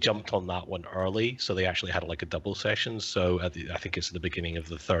 they jumped on that one early. So they actually had like a double session. So I think it's at the beginning of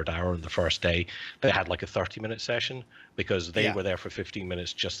the 3rd hour on the first day, they had like a 30-minute session, because they were there for 15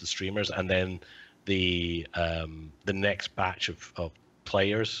 minutes, just the streamers. And then the next batch of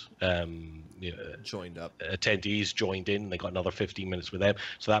players, joined up, attendees joined in, and they got another 15 minutes with them,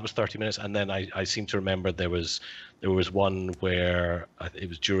 so that was 30 minutes. And then I seem to remember there was one where it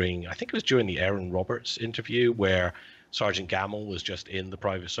was during the Aaron Roberts interview, where Sergeant Gamble was just in the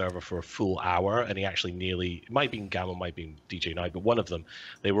private server for a full hour, and he actually it might be Gamble, might be DJ Knight, but one of them,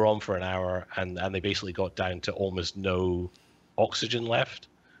 they were on for an hour, and they basically got down to almost no oxygen left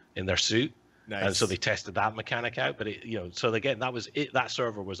in their suit. Nice. And so they tested that mechanic out, but so again, that was it. That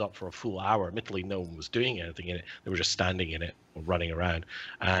server was up for a full hour. Admittedly, no one was doing anything in it; they were just standing in it or running around.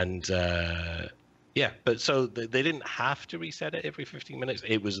 And Yeah, but so they didn't have to reset it every 15 minutes.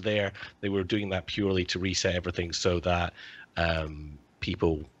 It was there. They were doing that purely to reset everything so that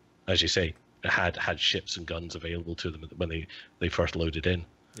people, as you say, had ships and guns available to them when they first loaded in.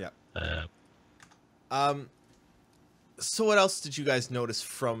 Yeah. So what else did you guys notice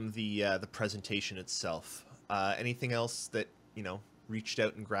from the presentation itself? Anything else that, you know, reached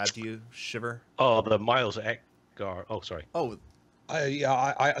out and grabbed you, Shiver? Oh, the Miles Ekgar. Oh, sorry. Oh,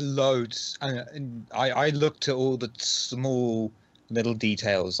 I loads, and I looked at all the small little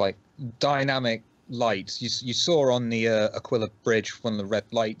details, like dynamic lights. You saw on the Aquila Bridge when the red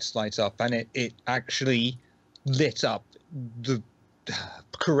lights light up, and it actually lit up the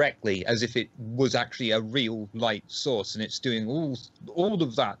correctly as if it was actually a real light source, and it's doing all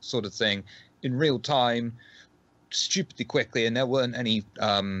of that sort of thing in real time, stupidly quickly, and there weren't any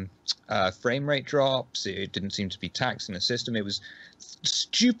frame rate drops. It didn't seem to be taxing the system. It was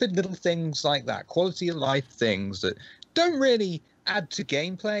stupid little things like that, quality of life things that don't really add to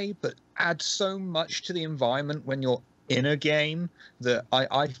gameplay, but add so much to the environment when you're in a game that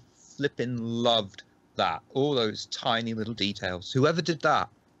I flipping loved that. All those tiny little details. Whoever did that.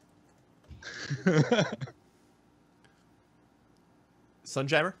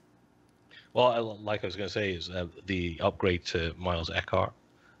 Sunjammer? Well, like I was going to say, is the upgrade to Miles Eckhart,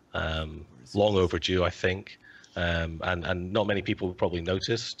 long overdue, I think, and not many people probably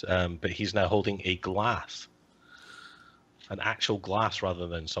noticed, but he's now holding a glass, an actual glass rather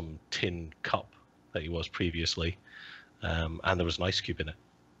than some tin cup that he was previously, and there was an ice cube in it,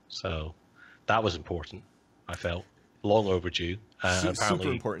 so that was important. I felt long overdue. Apparently,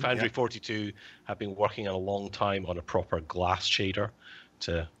 super important. Foundry Yeah. 42 have been working a long time on a proper glass shader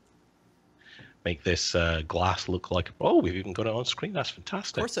to make this glass look like, oh, we've even got it on screen. That's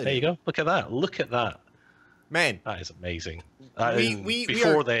fantastic. Of course I there do. you go. Look at that. Look at that. Man, That is amazing.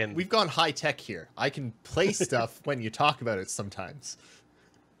 we've gone high tech here. I can play stuff when you talk about it sometimes.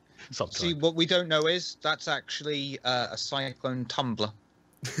 sometimes. See, what we don't know is that's actually a cyclone tumbler.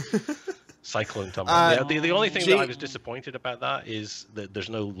 Cyclone tumbler. Uh, Yeah, the only thing Jay- that I was disappointed about that is that there's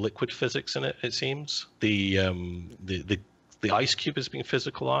no liquid physics in it. It seems the ice cube has been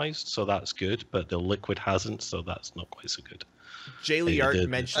physicalized, so that's good, but the liquid hasn't, so that's not quite so good. Jay They Liart did.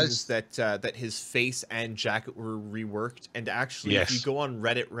 mentions that his face and jacket were reworked, and actually, if you Yes. go on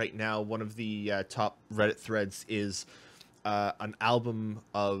Reddit right now, one of the top Reddit threads is an album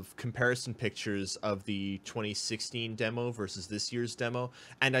of comparison pictures of the 2016 demo versus this year's demo,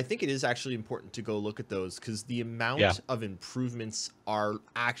 and I think it is actually important to go look at those because the amount Yeah. of improvements are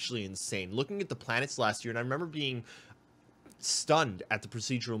actually insane. Looking at the planets last year, and I remember being stunned at the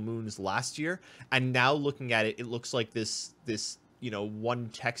procedural moons last year, and now looking at it, it looks like this one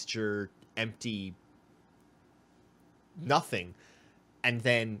texture empty nothing, and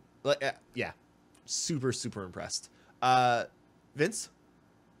then yeah, super impressed. Vince?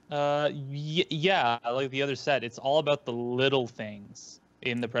 Yeah, like the other said, it's all about the little things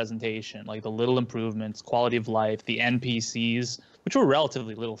in the presentation, like the little improvements, quality of life, the NPCs, which were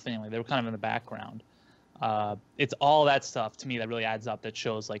relatively little thing, like they were kind of in the background. It's all that stuff to me that really adds up, that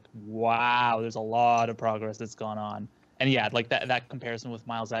shows like, wow, there's a lot of progress that's gone on. And yeah, like that comparison with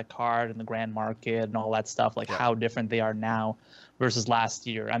Miles Eckhart and the Grand Market and all that stuff, like how different they are now versus last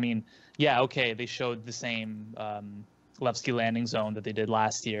year. I mean, yeah, okay, they showed the same Levski landing zone that they did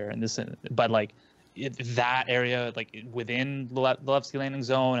last year, and this, but like that area, like within the Levski landing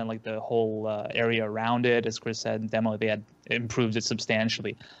zone and like the whole area around it, as Chris said in demo, they had improved it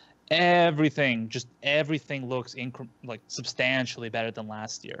substantially. Everything looks like substantially better than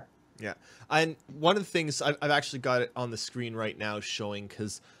last year. Yeah, and one of the things I've actually got it on the screen right now showing,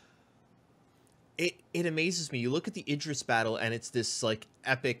 because it amazes me. You look at the Idris battle, and it's this like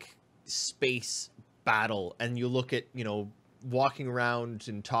epic space battle, and you look at, you know, walking around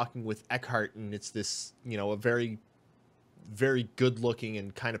and talking with Eckhart, and it's this, you know, a very, very good looking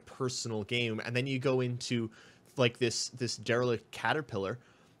and kind of personal game, and then you go into like this derelict caterpillar,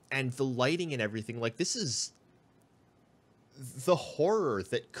 and the lighting and everything, like this is the horror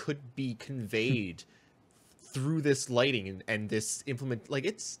that could be conveyed through this lighting and this implement. Like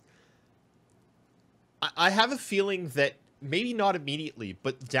it's, I have a feeling that maybe not immediately,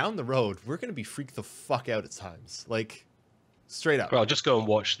 but down the road, we're going to be freaked the fuck out at times. Like straight up. Well, just go and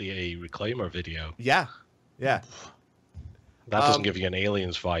watch the Reclaimer video. Yeah. That doesn't give you an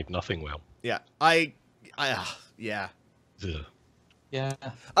Aliens vibe. Nothing will. Yeah. Yeah. Ugh. Yeah.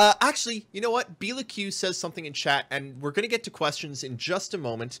 Actually, you know what? Bila Q says something in chat, and we're going to get to questions in just a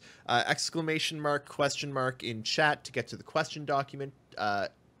moment. Exclamation mark, question mark in chat to get to the question document.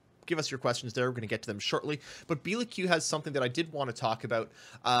 give us your questions there. We're going to get to them shortly. But BLQ has something that I did want to talk about,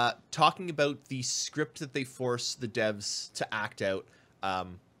 talking about the script that they force the devs to act out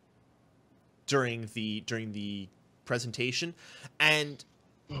during the presentation. And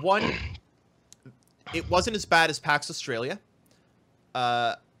one, it wasn't as bad as PAX Australia.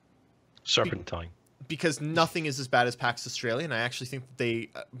 Serpentine. Because nothing is as bad as PAX Australia, and I actually think that they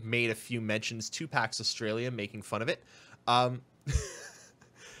made a few mentions to PAX Australia, making fun of it.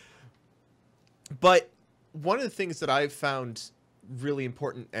 But one of the things that I've found really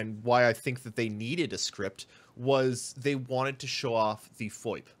important and why I think that they needed a script was they wanted to show off the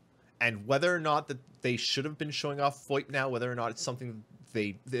FOIP. And whether or not that they should have been showing off FOIP now, whether or not it's something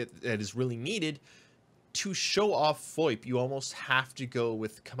that is really needed, to show off FOIP, you almost have to go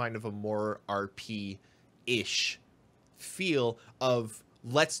with kind of a more RP-ish feel of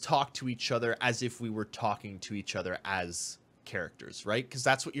let's talk to each other as if we were talking to each other as characters, right? Because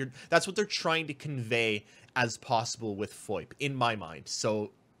that's what they're trying to convey as possible with FOIP, in my mind.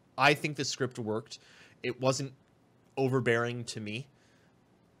 So I think the script worked. It wasn't overbearing to me,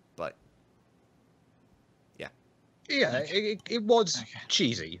 but yeah. Yeah, it was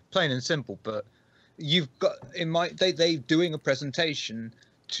cheesy, plain and simple, but you've got they doing a presentation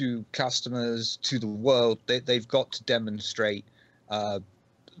to customers, to the world. They've got to demonstrate an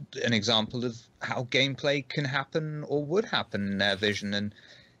example of how gameplay can happen or would happen in their vision. And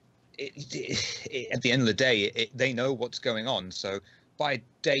at the end of the day, they know what's going on. So by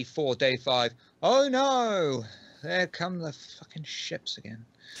day 4, day 5, oh no, there come the fucking ships again.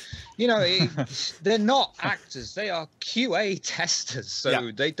 You know, they're not actors; they are QA testers,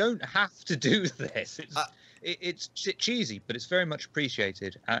 so they don't have to do this. It's cheesy, but it's very much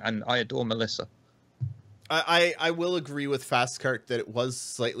appreciated, and I adore Melissa. I will agree with Fastcart that it was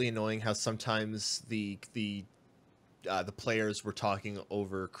slightly annoying how sometimes the players were talking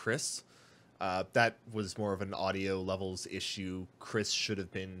over Chris. That was more of an audio levels issue. Chris should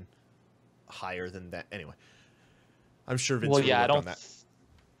have been higher than that. Anyway, I'm sure Vince will work on that.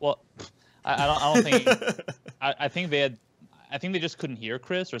 Well, I don't think. I think they had. I think they just couldn't hear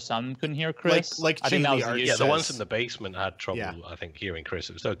Chris, or some couldn't hear Chris. Like I think that was the issue. Yeah, the ones in the basement had trouble. Yeah. I think hearing Chris.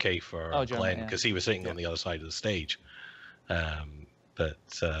 It was okay for Glenn because he was sitting on the other side of the stage. But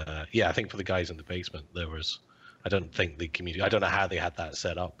I think for the guys in the basement, there was. I don't think they communicated. I don't know how they had that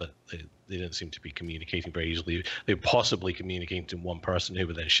set up, but they didn't seem to be communicating very easily. They were possibly communicating to one person who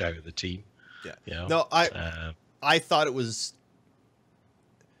would then shout at the team. Yeah. You know? No, I thought it was.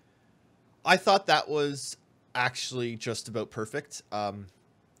 I thought that was actually just about perfect.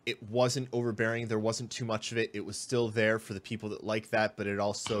 It wasn't overbearing. There wasn't too much of it. It was still there for the people that like that, but it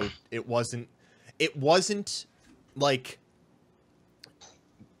wasn't like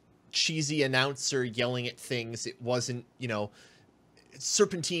cheesy announcer yelling at things. It wasn't,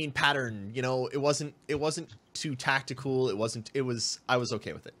 serpentine pattern, it wasn't too tactical. I was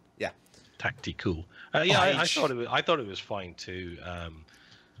okay with it. Yeah. Tactical. I thought it was fine too.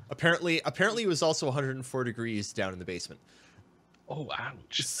 Apparently it was also 104 degrees down in the basement. Oh,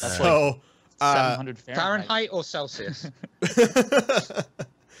 ouch. So, 700 Fahrenheit or Celsius?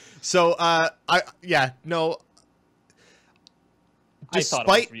 So, I thought it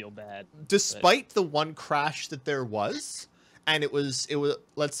was real bad. Despite the one crash that there was, and it was,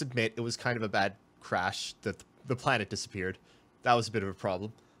 let's admit, it was kind of a bad crash that the planet disappeared. That was a bit of a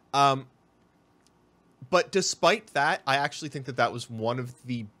problem. But despite that, I actually think that was one of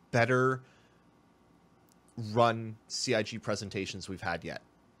the better run CIG presentations we've had yet.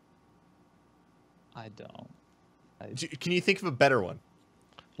 I don't. Can you think of a better one?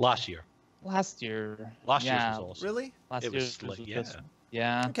 Last year. Last year's was awesome. Really? Last year's was yeah.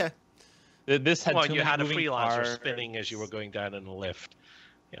 Yeah. Okay. This had you had a freelancer parts. spinning as you were going down in the lift.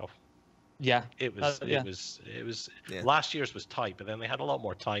 Yeah. It was last year's was tight, but then they had a lot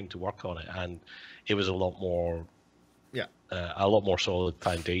more time to work on it, and it was a lot more solid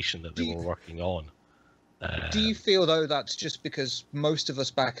foundation that they were working on. Do you feel though that's just because most of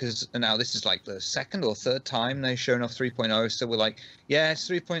us backers, and now this is like the second or third time they've shown off 3.0, so we're like, yeah, it's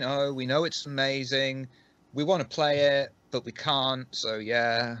 3.0, we know it's amazing, we want to play it, but we can't, so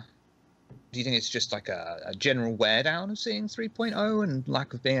yeah. Do you think it's just like a general wear down of seeing 3.0 and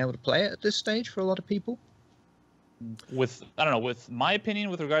lack of being able to play it at this stage for a lot of people? With my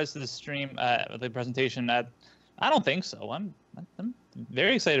opinion with regards to the stream, the presentation, I don't think so. I'm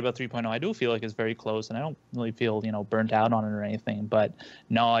very excited about 3.0. I do feel like it's very close, and I don't really feel burnt out on it or anything. But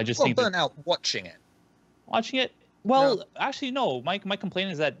no, I just think burnt out watching it. Watching it. Well, no. Actually, no. My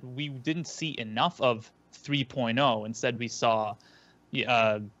complaint is that we didn't see enough of 3.0. Instead, we saw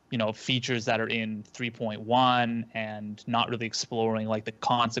features that are in 3.1 and not really exploring like the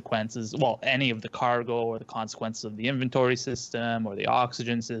consequences, well, any of the cargo or the consequences of the inventory system or the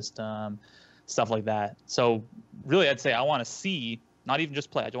oxygen system, stuff like that. So really, I'd say I want to see, not even just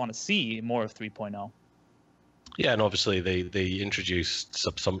play, I just want to see more of 3.0. Yeah, and obviously they introduced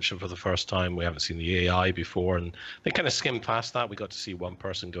subsumption for the first time. We haven't seen the AI before, and they kind of skimmed past that. We got to see one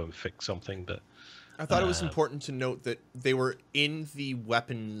person go and fix something, but I thought it was important to note that they were in the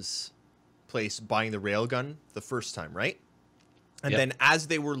weapons place buying the railgun the first time, right? And then as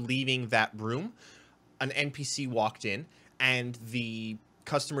they were leaving that room, an NPC walked in, and the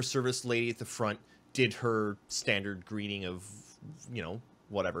customer service lady at the front did her standard greeting of,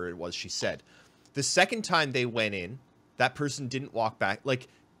 whatever it was she said. The second time they went in, that person didn't walk back. Like,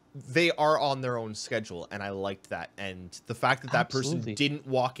 they are on their own schedule, and I liked that. And the fact that that person didn't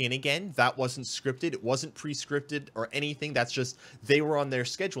walk in again, that wasn't scripted. It wasn't pre-scripted or anything. That's just they were on their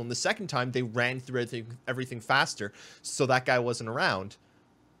schedule. And the second time, they ran through everything faster, so that guy wasn't around.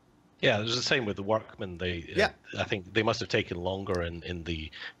 Yeah, it was the same with the workman. I think they must have taken longer in the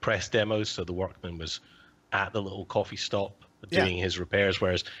press demos, so the workman was at the little coffee stop doing his repairs,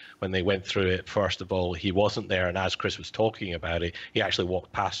 whereas when they went through it, first of all, he wasn't there, and as Chris was talking about it, he actually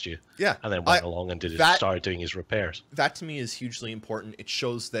walked past you, and then went along and started doing his repairs. That to me is hugely important. It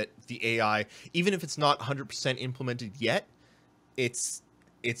shows that the AI, even if it's not 100% implemented yet, it's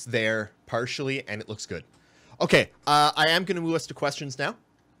there partially, and it looks good. Okay, I am going to move us to questions now.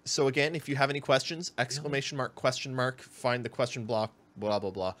 So again, if you have any questions, exclamation mark, question mark, find the question block, blah, blah,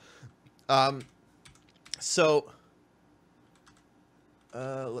 blah.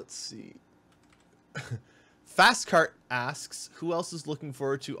 Let's see. Fastcart asks, who else is looking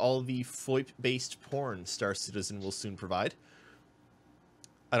forward to all the FOIP-based porn Star Citizen will soon provide?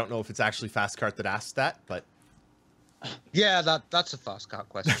 I don't know if it's actually Fastcart that asked that, but... Yeah, that's a Fastcart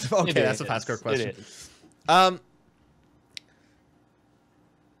question. Okay, that's a Fastcart question. It is.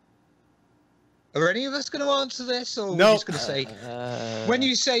 Are any of us going to answer this, or no. Are we just going to say... when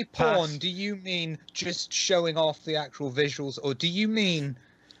you say porn, do you mean just showing off the actual visuals, or do you mean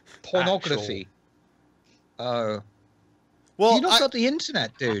pornography? Oh. Well, you not got the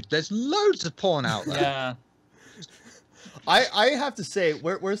internet, dude. There's loads of porn out there. Yeah. I have to say,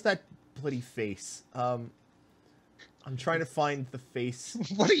 where's that bloody face? I'm trying to find the face.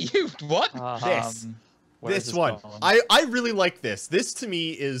 What are you... What? This one. I really like this. This to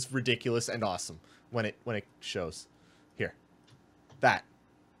me is ridiculous and awesome when it shows. Here. That.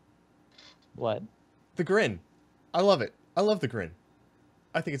 What? The grin. I love it. I love the grin.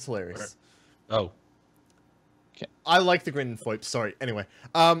 I think it's hilarious. Oh. Okay. I like the grin in FOIP. Sorry. Anyway.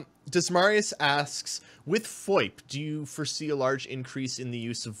 Desmarius asks, with FOIP, do you foresee a large increase in the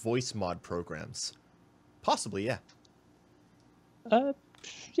use of voice mod programs? Possibly, yeah.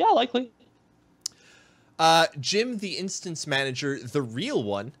 Yeah, likely. Jim, the instance manager, the real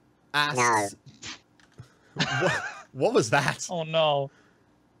one, asks... No. What was that? Oh, no.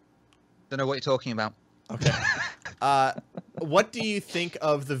 Don't know what you're talking about. Okay. What do you think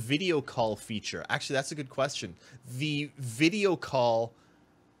of the video call feature? Actually, that's a good question. The video call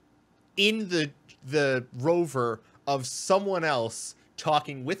in the rover of someone else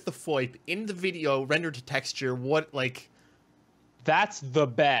talking with the FOIP in the video rendered to texture. That's the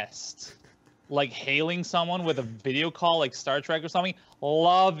best. Like hailing someone with a video call, like Star Trek or something.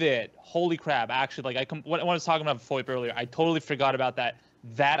 Love it. Holy crap. Actually, like when I was talking about FOIP earlier, I totally forgot about that.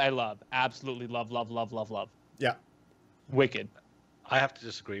 That I love. Absolutely love, love, love, love, love. Yeah. Wicked. I have to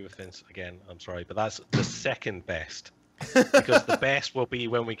disagree with Vince again. I'm sorry, but that's the second best. Because the best will be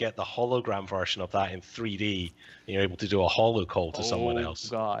when we get the hologram version of that in 3D, and you're able to do a holo call to someone else.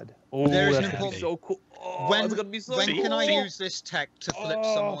 God. Oh, There's that's an gonna be so cool. Oh, when that's gonna be so when cool. can I use this tech to flip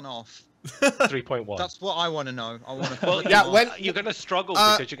someone off? 3.1. That's what I want to know. I want to. Well, yeah, when you're going to struggle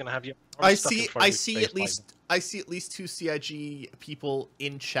because you're going to have your. I see at least 2 CIG people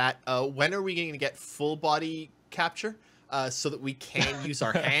in chat. When are we going to get full body capture so that we can use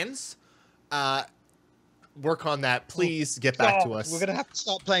our hands? Work on that, please. Get back to us. We're gonna have to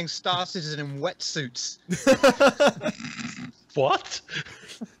start playing Star Citizen in wetsuits. What?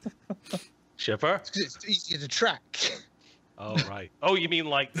 Shiver? It's easier to track. Oh right. Oh, you mean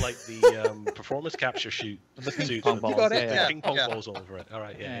like the performance capture suit? The ping suit pong with balls. You got it? the ping pong balls all over it. All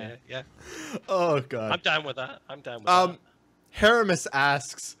right. Yeah. Oh god. I'm down with that. That. Haramis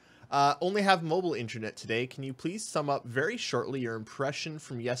asks, only have mobile internet today. Can you please sum up very shortly your impression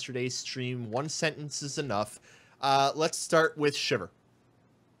from yesterday's stream? One sentence is enough. Let's start with Shiver.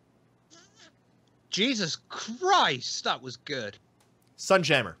 Jesus Christ, that was good.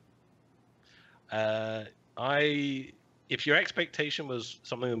 Sunjammer. if your expectation was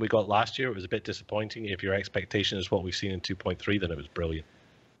something that we got last year, it was a bit disappointing. If your expectation is what we've seen in 2.3, then it was brilliant.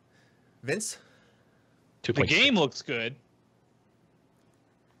 Vince? The game looks good.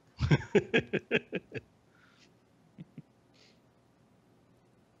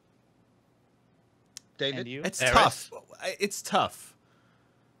 David, And you? It's There tough. It's tough.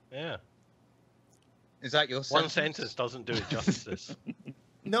 Yeah. is that your One sentence? sentence doesn't do it justice.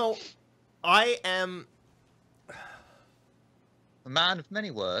 No, I am. A man of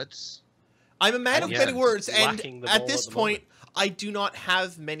many words. I'm a man And of yeah, many words, lacking and them at all this at the point, moment. I do not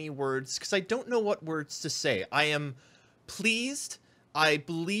have many words because I don't know what words to say. I am pleased. I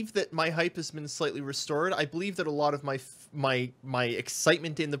believe that my hype has been slightly restored. I believe that a lot of my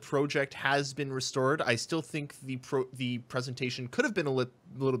excitement in the project has been restored. I still think the presentation could have been a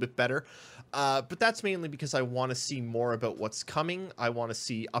little bit better, but that's mainly because I want to see more about what's coming. I want to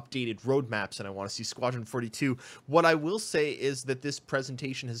see updated roadmaps, and I want to see Squadron 42. What I will say is that this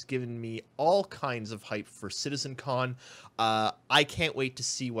presentation has given me all kinds of hype for CitizenCon. I can't wait to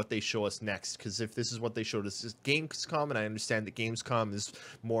see what they show us next, because if this is what they showed us at Gamescom, and I understand that Gamescom is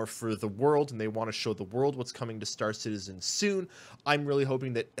more for the world, and they want to show the world what's coming to Star Citizen soon, I'm really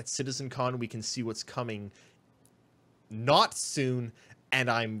hoping that at CitizenCon we can see what's coming not soon, and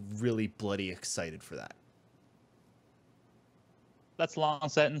I'm really bloody excited for that. That's a long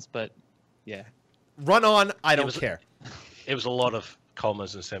sentence, but yeah. Run on, I don't was- care. It was a lot of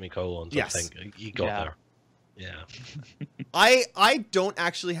commas and semicolons. Yes. I think you got Yeah. there. Yeah. I don't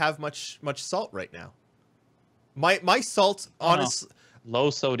actually have much salt right now. My salt, Oh, no. honest, Low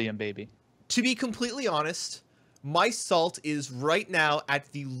sodium, baby. to be completely honest, my salt is right now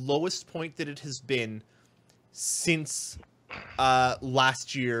at the lowest point that it has been since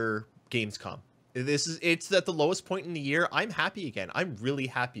last year Gamescom. It's at the lowest point in the year. I'm happy again. I'm really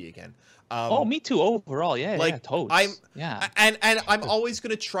happy again. Oh, me too. Overall, yeah, like, yeah, totes. Yeah. And I'm always going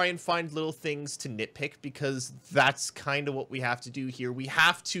to try and find little things to nitpick, because that's kind of what we have to do here. We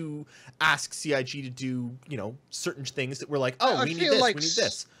have to ask CIG to do, certain things that we're like, oh, I we need feel this, like we need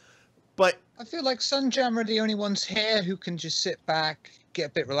this. But I feel like Sunjammer are the only ones here who can just sit back,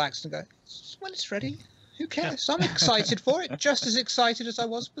 get a bit relaxed, and go, when it's ready, who cares? I'm excited for it, just as excited as I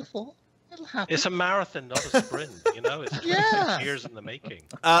was before. It'll happen. It's a marathon, not a sprint. It's Yeah. years in the making.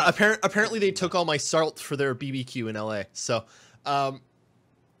 apparently they took all my salt for their BBQ in LA. So,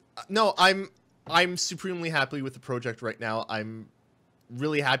 no, I'm supremely happy with the project right now. I'm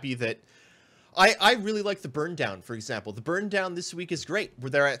really happy that I really like the burn down, for example. The burn down this week is great. Where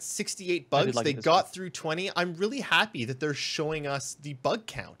they're at 68 bugs. like They it this got week. through 20. I'm really happy that they're showing us the bug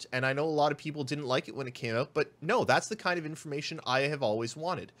count. And I know a lot of people didn't like it when it came out, but no, that's the kind of information I have always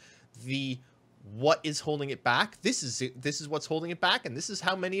wanted. What is holding it back? This is it. This is what's holding it back, and this is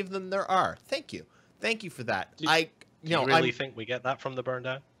how many of them there are. Thank you for that. Do you really I'm- think we get that from the burn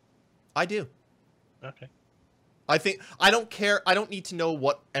down? I do. Okay. I don't care. I don't need to know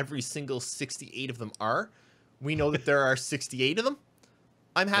what every single 68 of them are. We know that there are 68 of them.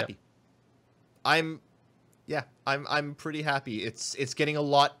 I'm happy. I'm pretty happy. It's getting a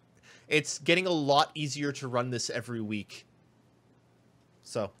lot easier to run this every week.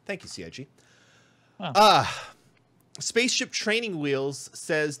 So, thank you, CIG. Wow. Spaceship Training Wheels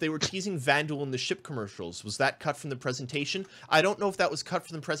says they were teasing Vandal in the ship commercials. Was that cut from the presentation? I don't know if that was cut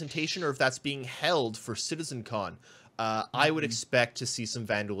from the presentation or if that's being held for CitizenCon. I would expect to see some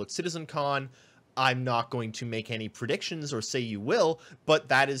Vandal at CitizenCon. I'm not going to make any predictions or say you will, but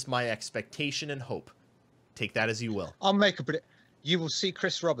that is my expectation and hope. Take that as you will. I'll make a prediction. You will see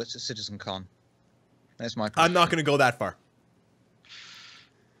Chris Roberts at CitizenCon. There's my I'm not going to go that far.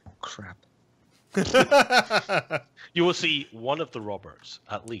 Oh, crap. You will see one of the Roberts,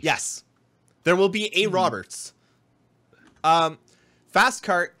 at least. Yes. There will be a Roberts.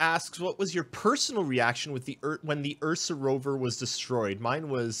 Fastcart asks, what was your personal reaction with when the Ursa rover was destroyed? Mine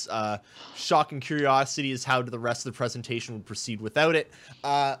was shock and curiosity as how the rest of the presentation would proceed without it.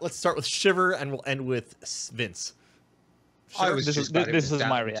 Let's start with Shiver, and we'll end with Vince. I Shiver? was This just is glad it was my down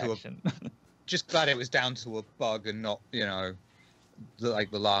to a- reaction. Just glad it was down to a bug and not, like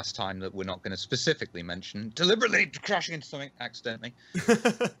the last time that we're not going to specifically mention, deliberately crashing into something accidentally.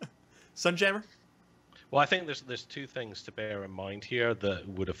 Sunjammer? Well, I think there's two things to bear in mind here that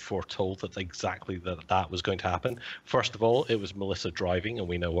would have foretold that exactly that was going to happen. First of all, it was Melissa driving, and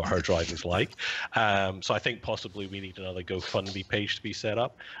we know what her driving's like. So I think possibly we need another GoFundMe page to be set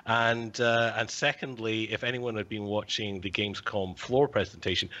up. And secondly, if anyone had been watching the Gamescom floor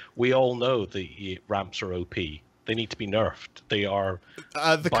presentation, we all know the ramps are OP. They need to be nerfed. They are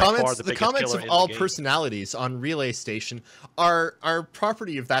the by far comments. the The biggest comments killer of in all the game. personalities on Relay Station are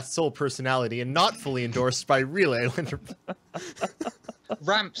property of that sole personality and not fully endorsed by Relay.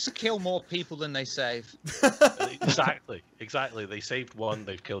 Ramps kill more people than they save. Exactly. They saved one.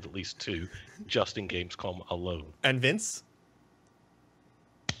 They've killed at least two, just in Gamescom alone. And Vince?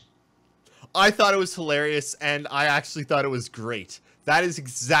 I thought it was hilarious, and I actually thought it was great. That is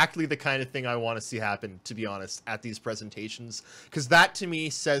exactly the kind of thing I want to see happen, to be honest, at these presentations. Because that, to me,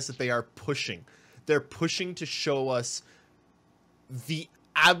 says that they are pushing. They're pushing to show us the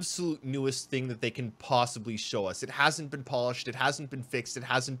absolute newest thing that they can possibly show us. It hasn't been polished. It hasn't been fixed. It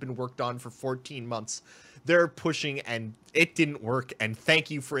hasn't been worked on for 14 months. They're pushing, and it didn't work, and thank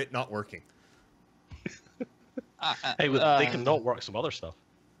you for it not working. Hey, they can not work some other stuff.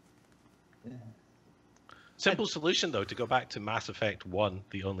 Simple solution, though, to go back to Mass Effect 1,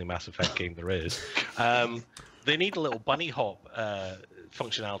 the only Mass Effect game there is. They need a little bunny hop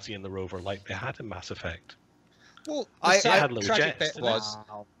functionality in the rover like they had in Mass Effect. Well, I the had little tragic jets, bit was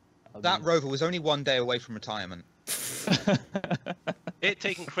that rover was only 1 day away from retirement. It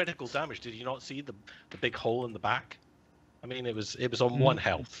taking critical damage. Did you not see the big hole in the back? I mean, it was on 1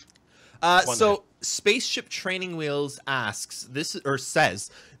 health. So Spaceship Training Wheels asks says,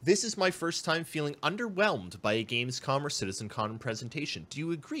 "This is my first time feeling underwhelmed by a Gamescom or CitizenCon presentation. Do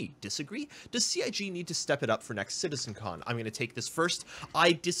you agree? Disagree? Does CIG need to step it up for next CitizenCon?" I'm going to take this first.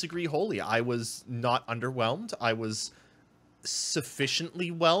 I disagree wholly. I was not underwhelmed. I was sufficiently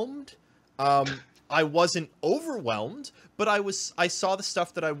whelmed. I wasn't overwhelmed, but I saw the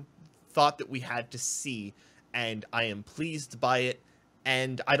stuff that I thought that we had to see, and I am pleased by it.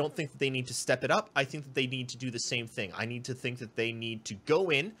 And I don't think that they need to step it up. I think that they need to do the same thing. I need to think that they need to go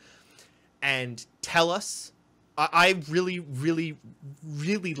in and tell us. I really, really,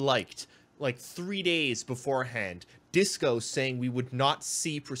 really liked, like 3 days beforehand, Disco saying we would not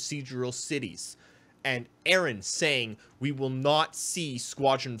see procedural cities. And Aaron saying we will not see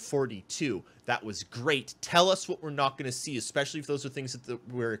Squadron 42. That was great. Tell us what we're not going to see, especially if those are things that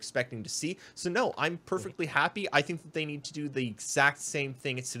we're expecting to see. So no, I'm perfectly happy. I think that they need to do the exact same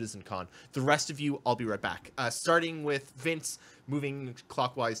thing at CitizenCon. The rest of you, I'll be right back. Starting with Vince, moving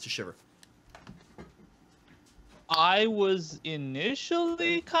clockwise to Shiver. I was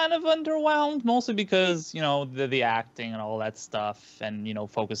initially kind of underwhelmed, mostly because, you know, the acting and all that stuff, and, you know,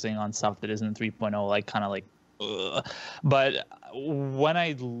 focusing on stuff that isn't 3.0, like, kind of like, ugh. But when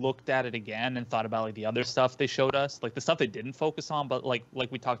I looked at it again and thought about, like, the other stuff they showed us, like the stuff they didn't focus on, but like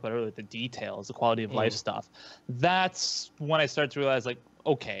we talked about earlier, the details, the quality of life stuff, that's when I started to realize, like,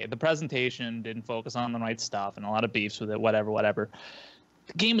 okay, the presentation didn't focus on the right stuff, and a lot of beefs with it, whatever.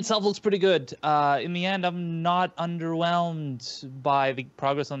 The game itself looks pretty good. In the end, I'm not underwhelmed by the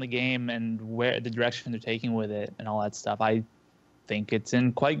progress on the game and where the direction they're taking with it and all that stuff. I think it's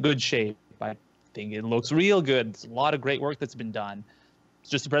in quite good shape. I think it looks real good. There's a lot of great work that's been done. It's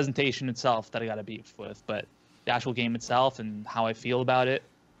just the presentation itself that I got a beef with, but the actual game itself and how I feel about it,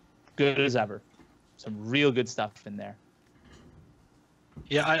 good as ever. Some real good stuff in there.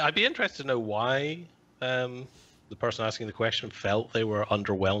 Yeah, I'd be interested to know why the person asking the question felt they were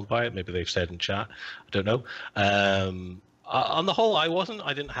underwhelmed by it. Maybe they've said in chat. I don't know. On the whole, I wasn't.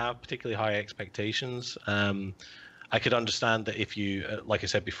 I didn't have particularly high expectations. I could understand that if you, like I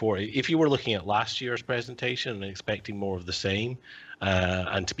said before, if you were looking at last year's presentation and expecting more of the same,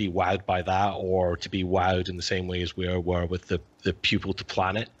 and to be wowed by that, or to be wowed in the same way as we were with the Pupil to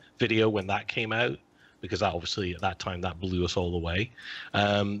Planet video when that came out, because that obviously at that time that blew us all away,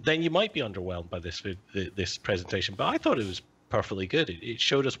 then you might be underwhelmed by this presentation. But I thought it was perfectly good. It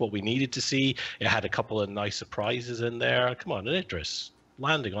showed us what we needed to see. It had a couple of nice surprises in there. Come on, an Idris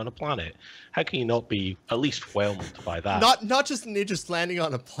landing on a planet. How can you not be at least whelmed by that? Not just an Idris landing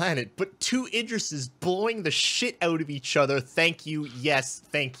on a planet, but 2 Idrises blowing the shit out of each other. Thank you. Yes,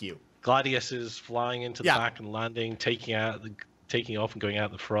 thank you. Gladiuses flying into the back and landing, taking off and going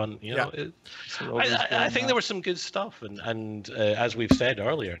out the front. You know, I think there was some good stuff, and as we've said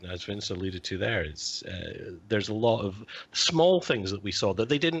earlier, and as Vince alluded to there, there's a lot of small things that we saw that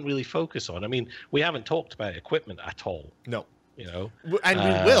they didn't really focus on. I mean, we haven't talked about equipment at all. No. You know, and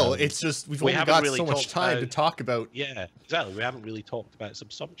we will. It's just we only got really so much time to talk about. Yeah, exactly. We haven't really talked about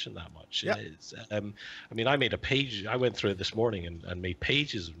subsumption that much. Yeah. I mean, I made a page. I went through it this morning and made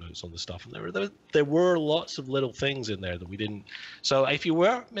pages of notes on the stuff, and there were lots of little things in there that we didn't. So if you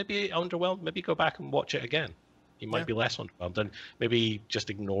were maybe underwhelmed, maybe go back and watch it again. You might be less underwhelmed, and maybe just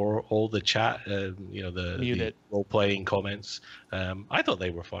ignore all the chat, the role-playing comments. I thought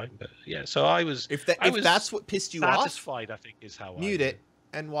they were fine, but yeah. So I was. If that's what pissed you off, satisfied, I think is how mute it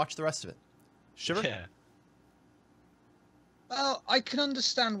and watch the rest of it. Shiver. Yeah. Well, I can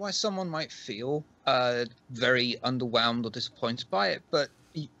understand why someone might feel very underwhelmed or disappointed by it, but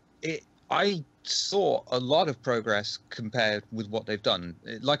I saw a lot of progress compared with what they've done.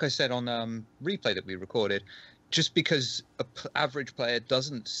 Like I said on replay that we recorded, just because an average player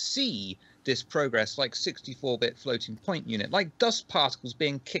doesn't see this progress, like 64-bit floating point unit, like dust particles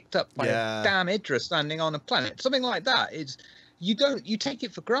being kicked up by a damn Hydra standing on a planet, something like that. You take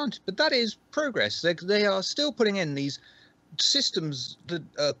it for granted, but that is progress. They are still putting in these systems that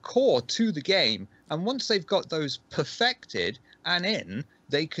are core to the game, and once they've got those perfected and in,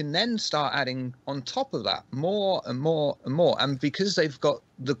 they can then start adding on top of that more and more and more. And because they've got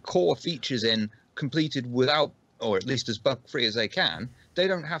the core features in completed without, or at least as bug free as they can, they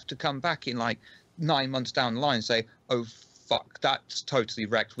don't have to come back in like 9 months down the line and say, oh fuck, that's totally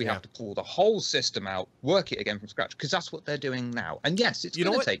wrecked, we have to pull the whole system out, work it again from scratch, because that's what they're doing now. And yes, it's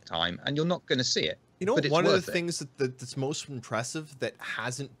going to take time and you're not going to see it. You know, but one of the things that's most impressive that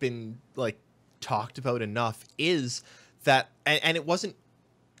hasn't been like talked about enough is that, and it wasn't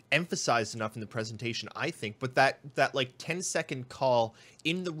emphasized enough in the presentation, I think, but that like 10-second call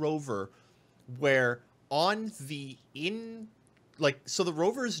in the rover where on the so the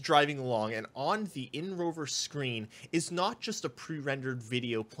rover is driving along, and on the in-rover screen is not just a pre-rendered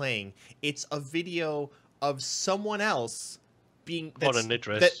video playing, it's a video of someone else being on an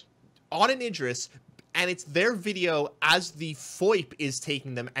Idris. On an Idris, and it's their video as the FOIP is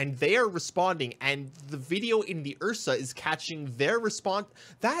taking them, and they are responding, and the video in the Ursa is catching their response.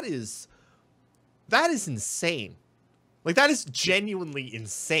 That is insane. Like, that is genuinely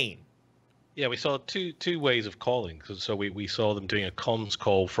insane. Yeah, we saw two ways of calling. So we saw them doing a comms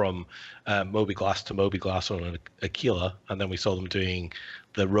call from Moby-Glass to Moby-Glass on an Aquila, and then we saw them doing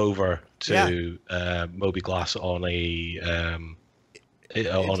the rover to Moby-Glass on an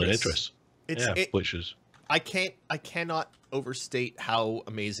Idris. Which is I cannot overstate how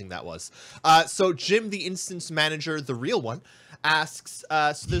amazing that was. So Jim, the instance manager, the real one, asks.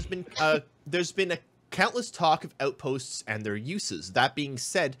 So there's been a countless talk of outposts and their uses. That being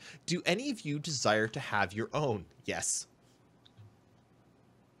said, do any of you desire to have your own? Yes.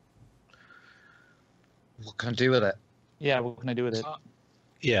 What can I do with it? Yeah, what can I do with it?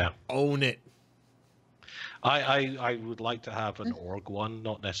 Yeah. Own it. I would like to have an org one,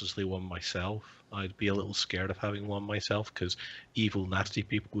 not necessarily one myself. I'd be a little scared of having one myself because evil, nasty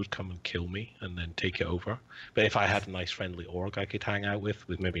people would come and kill me and then take it over. But if I had a nice, friendly org I could hang out with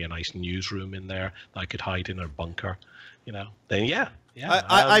maybe a nice newsroom in there that I could hide in a bunker, then yeah.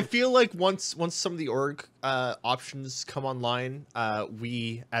 I feel like once some of the org options come online,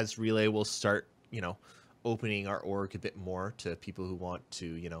 we as Relay will start, opening our org a bit more to people who want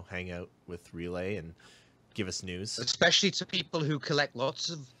to, hang out with Relay and give us news. Especially to people who collect lots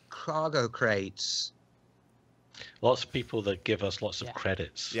of cargo crates. Lots of people that give us lots of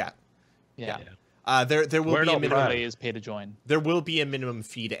credits. Yeah. There will be a minimum. Is pay to join. There will be a minimum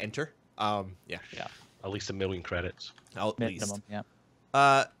fee to enter. At least 1 million credits. At minimum, least.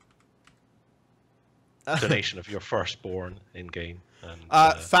 Yeah. Donation of your firstborn in game.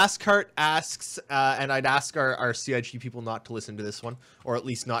 Fastcart asks, and I'd ask our CIG people not to listen to this one, or at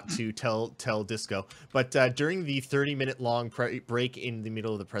least not to tell Disco. But during the 30-minute long break in the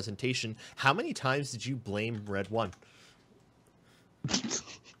middle of the presentation, how many times did you blame Red One?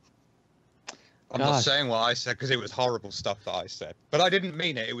 I'm not saying what I said because it was horrible stuff that I said, but I didn't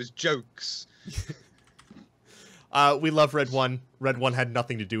mean it. It was jokes. We love Red One. Red One had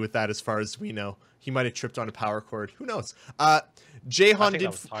nothing to do with that, as far as we know. He might have tripped on a power cord. Who knows? Jahan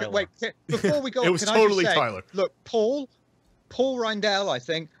did. Wait, before we go, it was totally Tyler. Look, Paul Reindell. I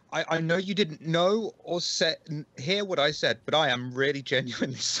think I know you didn't know or hear what I said, but I am really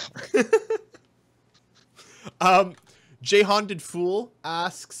genuinely sorry. Jahan did fool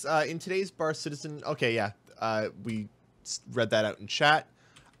asks in today's Bar Citizen. Okay, yeah, we read that out in chat.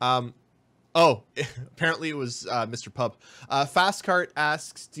 Oh, apparently it was Mr. Pub. Fastcart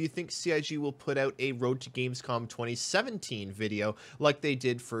asks, do you think CIG will put out a Road to Gamescom 2017 video like they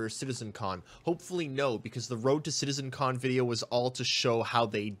did for CitizenCon? Hopefully no, because the Road to CitizenCon video was all to show how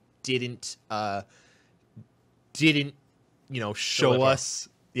they didn't show deliver. us.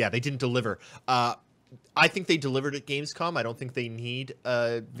 Yeah, they didn't deliver. I think they delivered at Gamescom. I don't think they need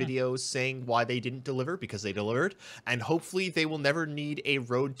videos saying why they didn't deliver, because they delivered. And hopefully they will never need a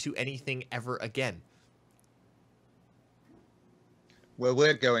road to anything ever again. Where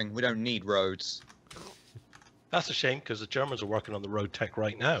we're going, we don't need roads. That's a shame, because the Germans are working on the road tech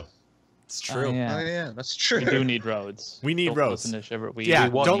right now. It's true. Oh, yeah, that's true. We do need roads. We need roads. Listen to Shiver.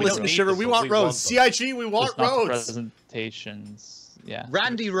 Don't listen to Shiver. We want roads. CIG, we want roads. Presentations. Yeah.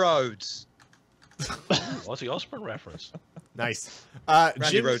 Randy Roads. Ozzy Osbourne reference. Nice. Randy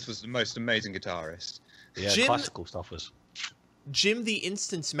Jim, Rhoads was the most amazing guitarist. Yeah, Jim- classical stuff was. Jim the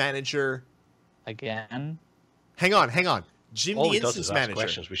Instance Manager. Again. Hang on. Jim All the he does Instance is ask Manager.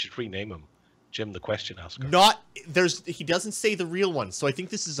 questions. We should rename him Jim the Question Asker. He doesn't say the real one, so I think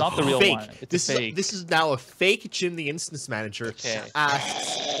this is Not a the real fake. one, it's a fake. This is now a fake Jim the Instance Manager. Okay.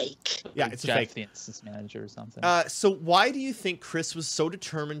 Yeah, it's a Jeff, fake. the instance manager or something. So why do you think Chris was so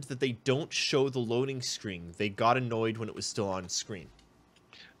determined that they don't show the loading screen? They got annoyed when it was still on screen.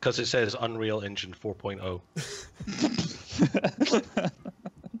 Because it says Unreal Engine 4.0.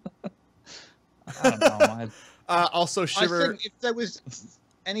 I don't know. Also, Shiver. I think if there was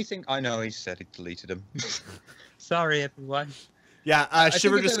anything, I know he said he deleted them. Sorry, everyone. Yeah, think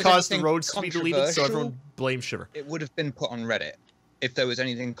Shiver if there just was caused the anything roads to be deleted, so everyone controversial- blames Shiver. It would have been put on Reddit if there was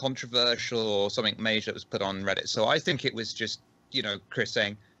anything controversial or something major that was put on Reddit. So I think it was just, Chris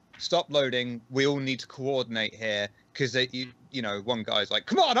saying, stop loading. We all need to coordinate here. Because, one guy's like,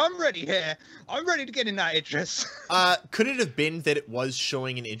 come on, I'm ready here. I'm ready to get in that Idris. Could it have been that it was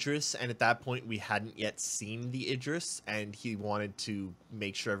showing an Idris, and at that point we hadn't yet seen the Idris, and he wanted to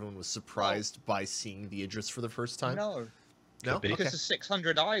make sure everyone was surprised by seeing the Idris for the first time? No, No? Could be. because Okay.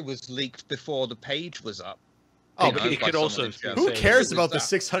 the 600i was leaked before the page was up. Oh, You but know, it by could someone also in chat. be Who saying- cares It about the was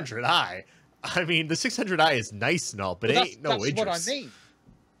that. 600i? I mean, the 600i is nice and all, but Well, it ain't no that's Idris. what I mean.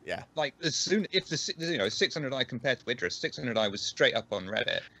 Yeah. Like, as soon if the 600i compared to Idris, 600i was straight up on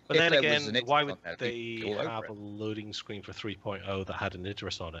Reddit. But If then there was again, an Idris why on would there, they people would be all have over a it. loading screen for 3.0 that had an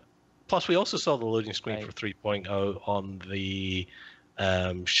Idris on it? Plus, we also saw the loading screen Right. for 3.0 on the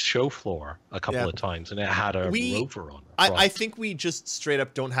show floor a couple Yeah. of times, and it had a We- rover on it. I think we just straight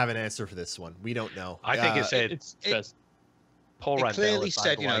up don't have an answer for this one. We don't know. I think it said It's it- just Paul It Randell clearly has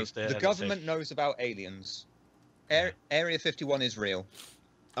said, idolized it, and the it government said- knows about aliens. Area 51 is real.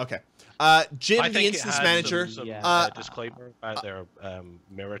 Okay. Jim, I the think it Instance had Manager. some Yeah. disclaimer about their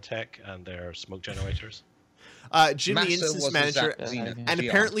mirror tech and their smoke generators. Jim, the Massa Instance was Manager. Zach Zenith And And GR.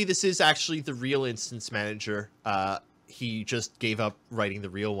 apparently this is actually the real Instance Manager. He just gave up writing the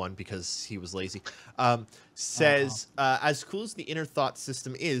real one because he was lazy. Says, as cool as the inner thought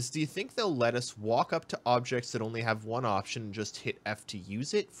system is, do you think they'll let us walk up to objects that only have one option and just hit F to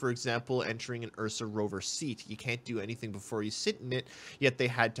use it? For example, entering an Ursa rover seat. You can't do anything before you sit in it, yet they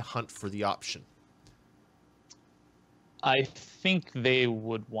had to hunt for the option. I think they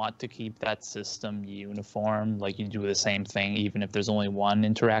would want to keep that system uniform, like you do the same thing, even if there's only one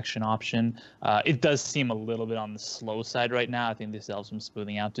interaction option. It does seem a little bit on the slow side right now. I think they still have some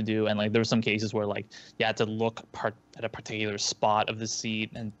smoothing out to do, and like there were some cases where like you had to look at a particular spot of the seat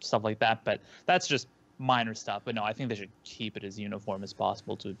and stuff like that. But that's just minor stuff. But no, I think they should keep it as uniform as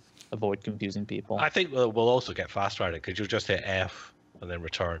possible to avoid confusing people. I think we'll also get faster at it because you'll just hit F and then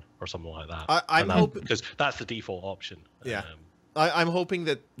return or something like that. I'm hoping. because that's the default option. Yeah. I'm hoping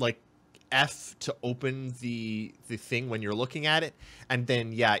that like F to open the thing when you're looking at it, and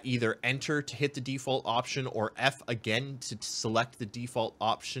then either enter to hit the default option or F again to select the default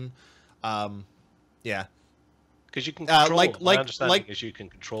option. Yeah. Because you can control. My understanding like- is you can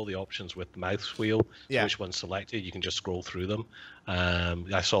control the options with the mouse wheel. So Yeah. which one's selected, you can just scroll through them.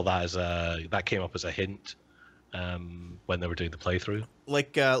 I saw that as that came up as a hint when they were doing the playthrough.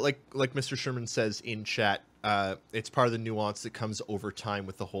 Like Mr. Sherman says in chat, it's part of the nuance that comes over time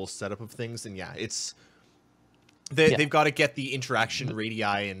with the whole setup of things, and it's they've got to get the interaction radii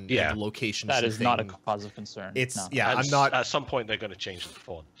and the locations. That and is not a thing. cause of concern. It's no. yeah. And I'm not. At some point, they're going to change the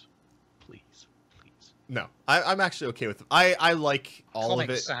font. Please. No, I'm actually okay with it. I like all Comic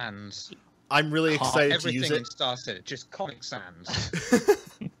of it. Sans. I'm really excited to use Everything in it. Star Citizen, just Comic Sans.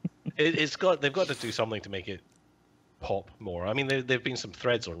 They've got to do something to make it pop more. I mean, there've been some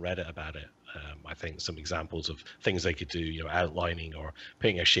threads on Reddit about it. I think some examples of things they could do, outlining or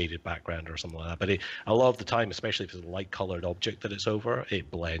putting a shaded background or something like that. But a lot of the time, especially if it's a light-colored object that it's over,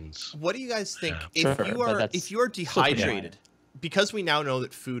 it blends. What do you guys think? Yeah. If you are dehydrated, Yeah. because we now know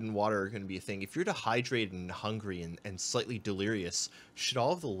that food and water are going to be a thing. If you're dehydrated and hungry and slightly delirious, should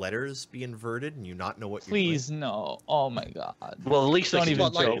all of the letters be inverted and you not know what Please no. Oh my god. Well, at least they Don't can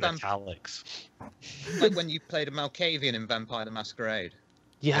even do it in joke. italics. Like when you played a Malkavian in Vampire the Masquerade.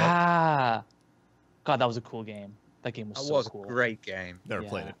 Yeah. God, that was a cool game. That game was That so was cool. a great game. Never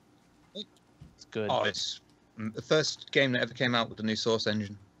played it. It's good. Oh, it's the first game that ever came out with the new Source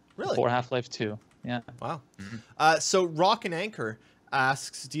engine. Really? For Half-Life 2. Yeah. Wow. Mhm. So Rock and Anchor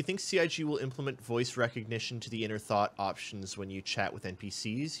asks, do you think CIG will implement voice recognition to the inner thought options when you chat with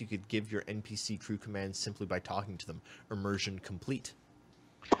NPCs? You could give your NPC crew commands simply by talking to them. Immersion complete.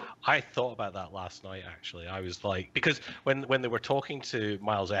 I thought about that last night. Actually, I was like, because when they were talking to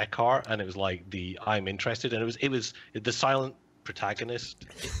Miles Eckhart, and it was like the I'm interested, and it was the silent protagonist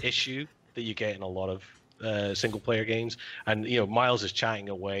issue that you get in a lot of single player games, and Miles is chatting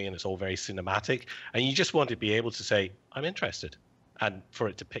away, and it's all very cinematic, and you just want to be able to say I'm interested, and for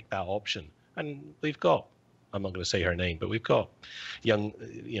it to pick that option, and we've got. I'm not going to say her name, but we've got young,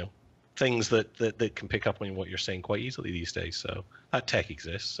 things that can pick up on what you're saying quite easily these days. So that tech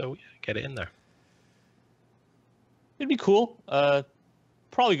exists. So yeah, get it in there. It'd be cool.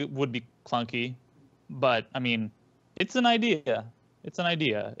 Probably would be clunky, but I mean, it's an idea. It's an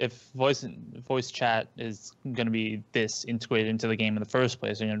idea. If voice chat is going to be this integrated into the game in the first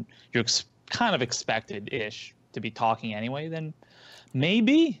place, and you're kind of expected-ish to be talking anyway, then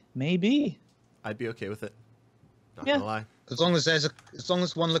maybe. I'd be okay with it. Not Yeah. gonna lie. As long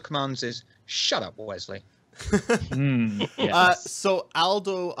as one of the commands is "Shut up, Wesley." Yes. So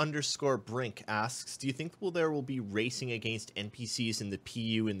Aldo_Brink asks, do you think there will be racing against NPCs in the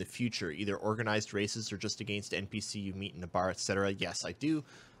PU in the future, either organized races or just against NPC you meet in a bar, etc.? Yes, I do.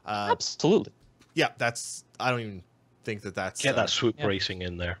 Absolutely. Yeah, I don't even think that's... Get that swoop racing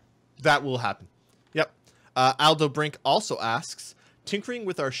in there. That will happen. Yep. Aldo Brink also asks, tinkering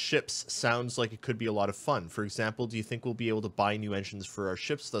with our ships sounds like it could be a lot of fun. For example, do you think we'll be able to buy new engines for our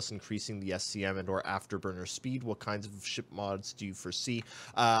ships, thus increasing the SCM and or afterburner speed? What kinds of ship mods do you foresee?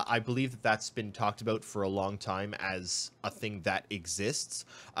 I believe that's been talked about for a long time as a thing that exists.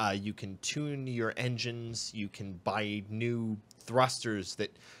 You can tune your engines. You can buy new thrusters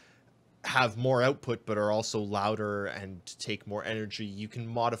that have more output but are also louder and take more energy. You can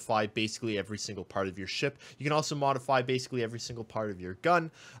modify basically every single part of your ship. You can also modify basically every single part of your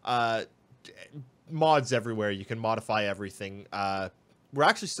gun. Mods everywhere. You can modify everything. We're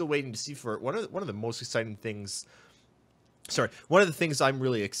actually still waiting to see for it. One of the most exciting things... Sorry. One of the things I'm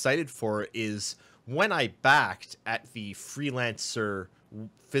really excited for is when I backed at the Freelancer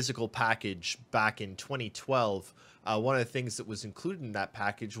physical package back in 2012... one of the things that was included in that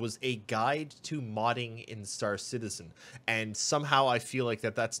package was a guide to modding in Star Citizen. And somehow I feel like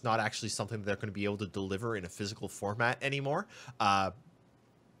that's not actually something that they're going to be able to deliver in a physical format anymore. But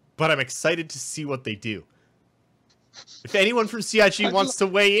I'm excited to see what they do. If anyone from CIG wants to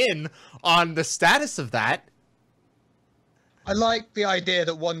weigh in on the status of that... I like the idea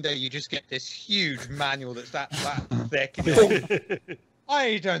that one day you just get this huge manual that's that thick.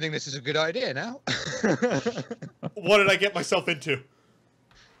 I don't think this is a good idea now. What did I get myself into?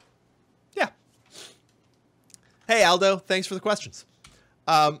 Yeah. Hey, Aldo. Thanks for the questions.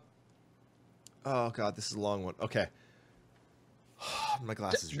 Oh, God. This is a long one. Okay. My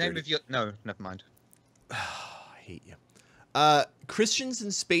glasses are Name dirty. of your... No, never mind. I hate you. Christians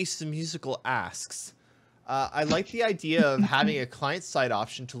in Space the Musical asks, I like the idea of having a client-side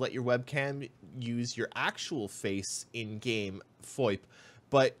option to let your webcam use your actual face in-game FOIP.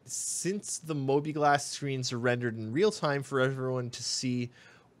 But since the mobiGlass screens are rendered in real time for everyone to see,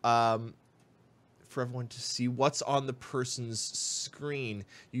 what's on the person's screen,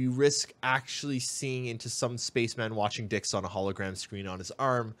 you risk actually seeing into some spaceman watching dicks on a hologram screen on his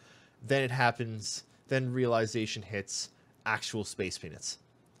arm. Then it happens. Then realization hits. Actual space peanuts.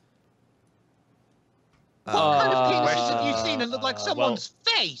 What kind of penis have you seen that look like someone's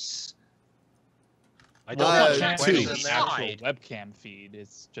face? I Well, don't it's know. not two. transmitting the actual webcam feed.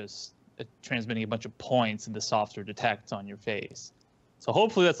 It's just transmitting a bunch of points, and the software detects on your face. So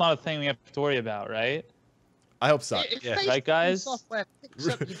hopefully that's not a thing we have to worry about, right? I hope so. If Yeah. face Right, guys? software picks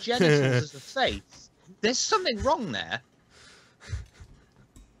up your genitals as a face, there's something wrong there.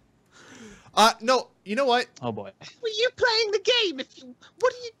 No, you know what? Oh boy. Were you playing the game? If you,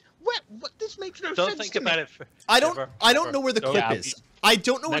 what do you? What? This makes no Don't sense think to about me. it. I don't know where the clip Yeah, is. I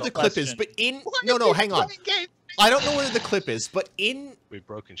don't know where next the clip is, question. but in... What No, if no, you hang on. playing game? I don't know where the clip is, but in We've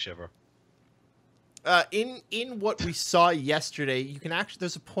broken Shiver. in what we saw yesterday, you can actually...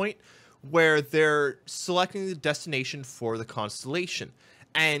 There's a point where they're selecting the destination for the constellation.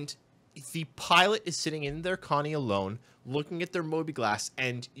 And the pilot is sitting in their Connie alone, looking at their mobiGlass,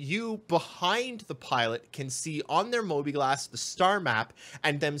 and you, behind the pilot, can see on their mobiGlass the star map,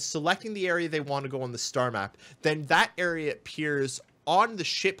 and them selecting the area they want to go on the star map. Then that area appears on the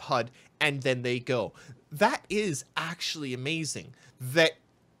ship HUD, and then they go. That is actually amazing. That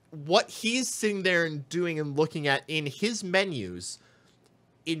what he's sitting there and doing and looking at in his menus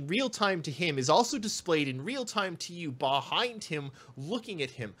in real time to him is also displayed in real time to you behind him, looking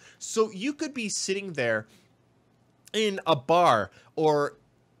at him. So you could be sitting there in a bar or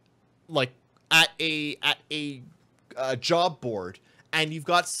like at a job board, and you've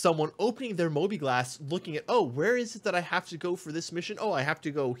got someone opening their mobi-glass, looking at, oh, where is it that I have to go for this mission? Oh, I have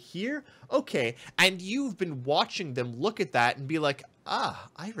to go here? Okay. And you've been watching them look at that and be like, ah,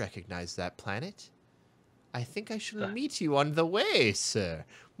 I recognize that planet. I think I shall meet you on the way, sir.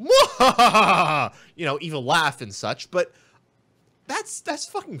 You know, evil laugh and such, but that's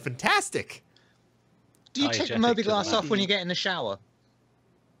fucking fantastic. Do you take the mobi glass off when you get in the shower?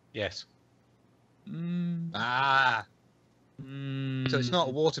 Yes. Ah. So it's not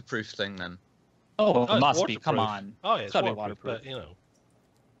a waterproof thing then? Oh, Oh, it it's must be. Come waterproof. on. Oh, yeah, it's gotta be waterproof, waterproof. but, you know.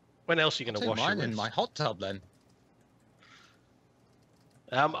 When else are you going to wash mine it in with? my hot tub then.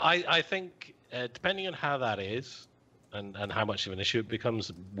 I think, depending on how that is, and how much of an issue it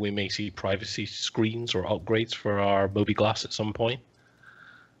becomes, we may see privacy screens or upgrades for our mobi glass at some point.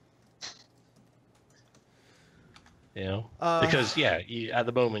 You know, because at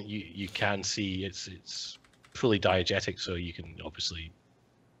the moment you can see it's fully diegetic, so you can obviously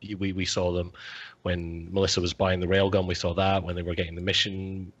we saw them when Melissa was buying the railgun. We saw that when they were getting the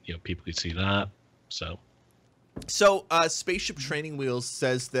mission. You know, people could see that. So Spaceship Training Wheels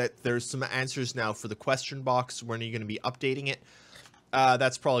says that there's some answers now for the question box. When are you going to be updating it?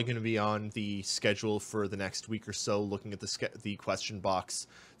 That's probably going to be on the schedule for the next week or so, looking at the question box,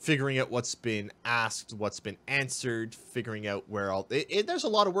 figuring out what's been asked, what's been answered, figuring out where all... there's a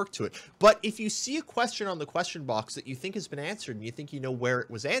lot of work to it. But if you see a question on the question box that you think has been answered and you think you know where it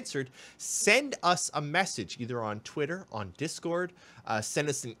was answered, send us a message, either on Twitter, on Discord, send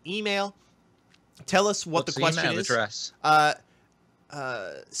us an email. Tell us what the question email is. Address?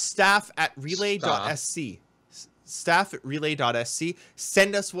 Staff@relay.sc. Staff@relay.sc.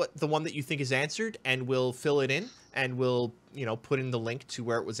 Send us the one that you think is answered, and we'll fill it in, and we'll put in the link to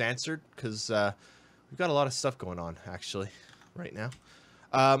where it was answered, because we've got a lot of stuff going on actually right now.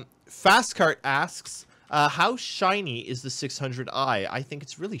 Fastcart asks, how shiny is the 600i? I think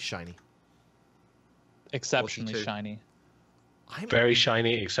it's really shiny. Exceptionally 42. shiny. very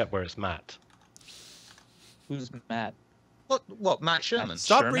shiny, except where it's matte. Who's Matt? What? Matt Sherman?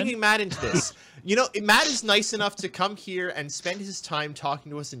 Stop Sherman? bringing Matt into this. Matt is nice enough to come here and spend his time talking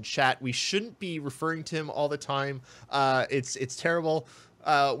to us in chat. We shouldn't be referring to him all the time. It's terrible.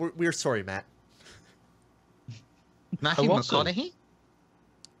 We're sorry, Matt. Matthew McConaughey?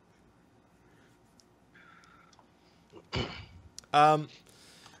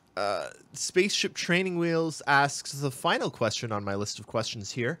 Spaceship Training Wheels asks the final question on my list of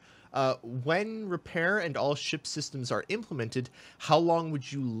questions here. When repair and all ship systems are implemented, how long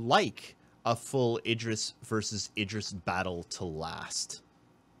would you like a full Idris versus Idris battle to last?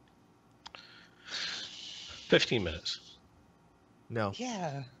 15 minutes. No.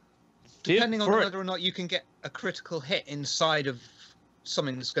 Yeah. Depending on for- whether or not you can get a critical hit inside of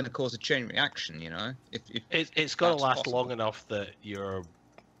something that's going to cause a chain reaction, If It's got to that's last possible. long enough that you're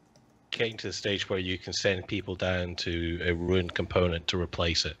getting to the stage where you can send people down to a ruined component to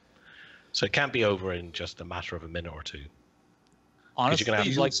replace it. So it can't be over in just a matter of a minute or two. Honestly, gonna have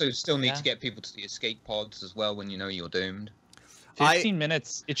You to- also still need yeah. to get people to the escape pods as well when you know you're doomed. 15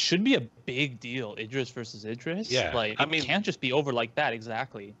 minutes, it should be a big deal. Idris versus Idris. Yeah, Like, I it mean- can't just be over like that,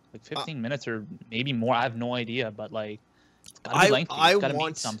 exactly. Like, 15 minutes or maybe more, I have no idea, but, like, it's gotta be lengthy. It's gotta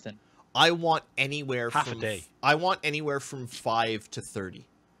mean something. I want anywhere Half a from day. I want anywhere from 5 to 30.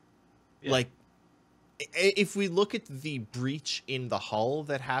 Yeah. Like, if we look at the breach in the hull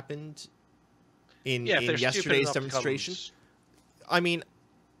that happened in Yeah, if they're stupid yesterday's enough to demonstration, come- I mean,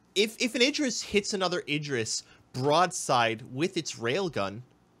 if an Idris hits another Idris broadside with its railgun,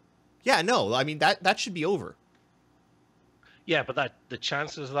 yeah, no, I mean that should be over. Yeah, but the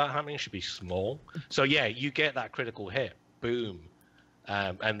chances of that happening should be small. So yeah, you get that critical hit, boom,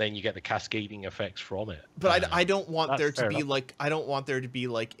 and then you get the cascading effects from it. But I don't want that's there to fair be enough. like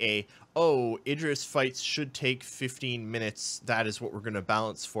Idris fights should take 15 minutes. That is what we're going to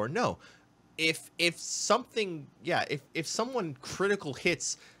balance for. No, if something, if someone critical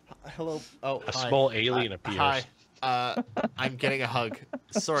hits, hello, a hi. small alien appears. Hi, I'm getting a hug.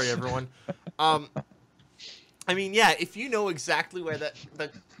 Sorry, everyone. I mean, yeah, if you know exactly where the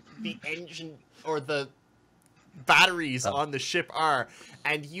engine or the batteries on the ship are,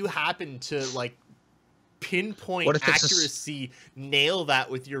 and you happen to like pinpoint What if it's accuracy, nail that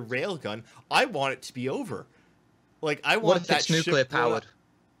with your railgun, I want it to be over. Like I want What if that it's nuclear ship blown powered?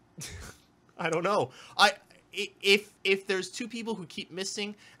 up. I don't know. If there's two people who keep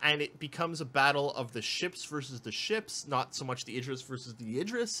missing and it becomes a battle of the ships versus the ships, not so much the Idris versus the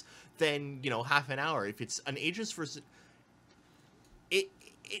Idris, then half an hour. If it's an Idris versus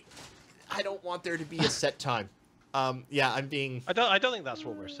I don't want there to be a set time. Yeah, I'm being. I don't think that's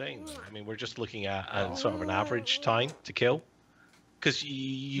what we're saying, though. I mean, we're just looking at sort of an average time to kill. because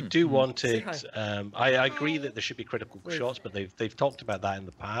you do want Say it. I agree that there should be critical shots, but they've talked about that in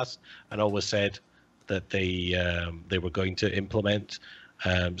the past and always said that they were going to implement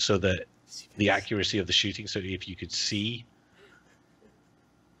so that the accuracy of the shooting. So if you could see,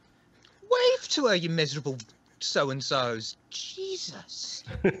 Wave to her, you miserable so-and-sos. Jesus.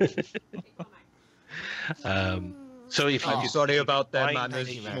 so if you I'm could, sorry about that, find man. a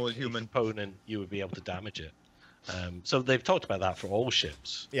There's small human. component, you would be able to damage it. So they've talked about that for all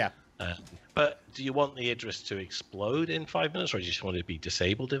ships. Yeah. But do you want the Idris to explode in 5 minutes, or do you just want it to be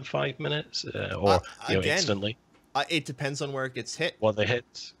disabled in 5 minutes, or again, instantly? It depends on where it gets hit. What they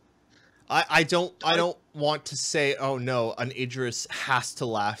hit? I don't want to say, oh no, an Idris has to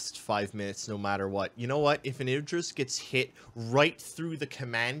last 5 minutes no matter what. You know what? If an Idris gets hit right through the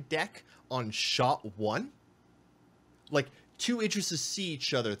command deck on shot 1, like 2 Idrises see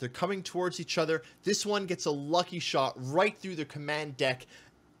each other, they're coming towards each other. This one gets a lucky shot right through their command deck.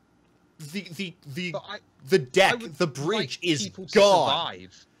 The deck, the bridge is gone.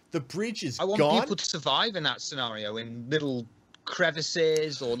 Survive. The bridge is I want gone. people to survive in that scenario in little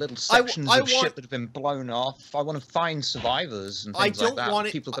crevices or little sections of ship that have been blown off. I want to find survivors and things like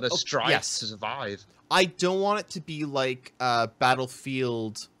that. People got to strive to survive. I don't want it to be like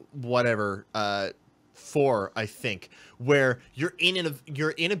Battlefield whatever 4, I think, where you're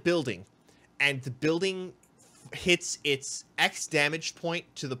in a building and the building hits its X damage point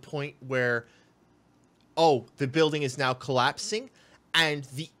to the point where, oh, the building is now collapsing, and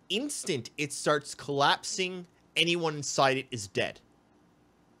the instant it starts collapsing, anyone inside it is dead.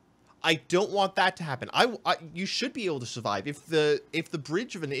 I don't want that to happen. You should be able to survive. If the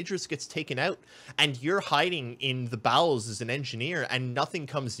bridge of an Idris gets taken out and you're hiding in the bowels as an engineer and nothing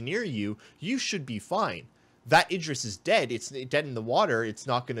comes near you, you should be fine. That Idris is dead. It's dead in the water. It's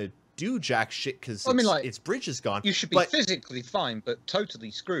not going to do jack shit because its bridge is gone. You should be physically fine, but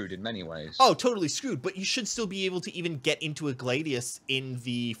totally screwed in many ways. Oh, totally screwed. But you should still be able to even get into a Gladius in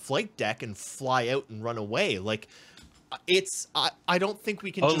the flight deck and fly out and run away. Like, I don't think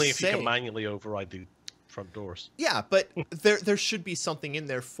we can only just if you can manually override the front doors. Yeah, but there should be something in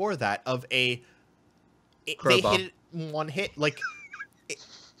there for that of they hit it in one hit. Like,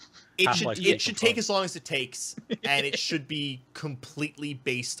 it should take as long as it takes, and it should be completely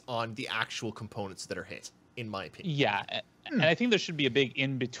based on the actual components that are hit, in my opinion. Yeah, and I think there should be a big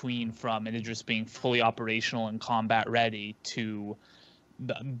in-between from it just being fully operational and combat ready to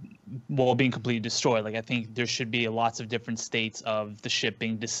being completely destroyed. Like, I think there should be lots of different states of the ship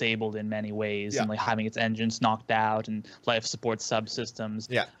being disabled in many ways, and like having its engines knocked out and life support subsystems.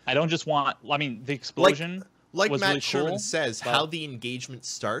 Yeah, I don't just want. I mean, the explosion. Like was Matt really Sherman cool, says, how the engagement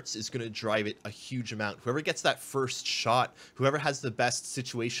starts is going to drive it a huge amount. Whoever gets that first shot, whoever has the best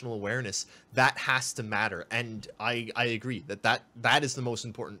situational awareness, that has to matter. And I agree that is the most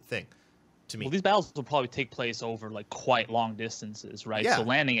important thing to me. Well, these battles will probably take place over like quite long distances, right? Yeah. So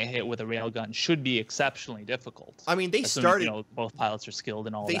landing a hit with a railgun should be exceptionally difficult. I mean, they Assuming, started. Both pilots are skilled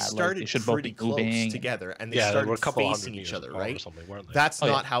and all that. They started should pretty both be close together, and they there were started a couple facing each other, right? Weren't they? That's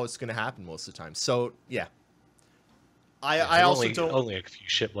not how it's going to happen most of the time. So yeah. I They're also don't. Only a few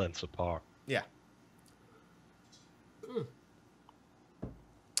ship lengths apart. Yeah.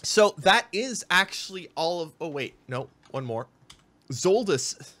 So that is actually all of. Oh wait, no, one more.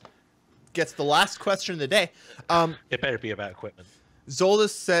 Zoldus gets the last question of the day. It better be about equipment. Zoldus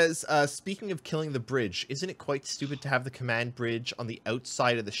says, speaking of killing the bridge, isn't it quite stupid to have the command bridge on the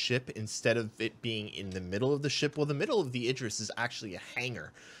outside of the ship instead of it being in the middle of the ship? Well, the middle of the Idris is actually a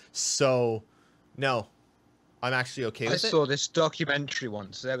hangar. So, no. I'm actually okay with it. I saw this documentary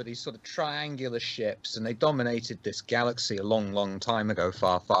once. There were these sort of triangular ships, and they dominated this galaxy a long, long time ago,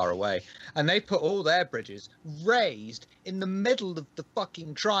 far, far away. And they put all their bridges raised in the middle of the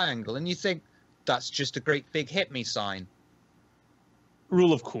fucking triangle. And you think, that's just a great big hit me sign.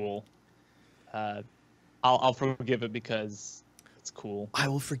 Rule of cool. I'll forgive it because it's cool. I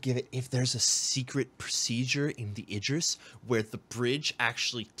will forgive it if there's a secret procedure in the Idris where the bridge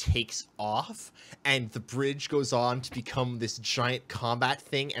actually takes off and the bridge goes on to become this giant combat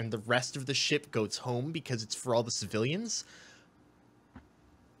thing and the rest of the ship goes home because it's for all the civilians.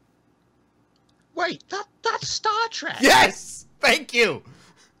 Wait, that's Star Trek. Yes! Thank you!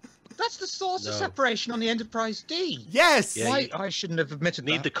 That's the source of separation on the Enterprise D. Yes! Yeah, Why? I shouldn't have admitted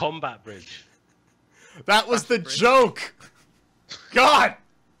Need that. the combat bridge. That was the joke! God!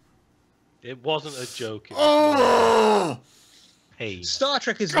 It wasn't a joke. It was Oh! pain. Star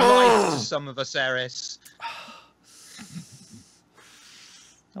Trek is life to some of us, Eris.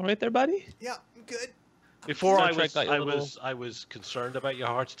 All right there, buddy? Yeah, I'm good. Before Star I Trek was, got you a little- I was concerned about your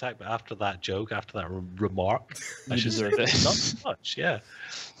heart attack, but after that joke, after that remark, I You should say, deserved it. not so much. Yeah,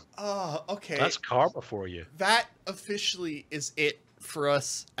 Oh, okay. that's karma for you. That officially is it for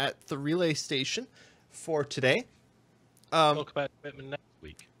us at the relay station for today. Talk about commitment next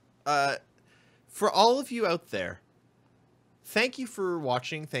week. For all of you out there, thank you for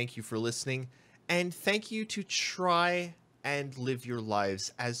watching, thank you for listening, and thank you to try and live your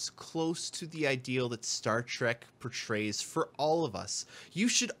lives as close to the ideal that Star Trek portrays for all of us. You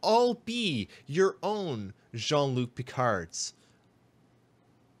should all be your own Jean-Luc Picards.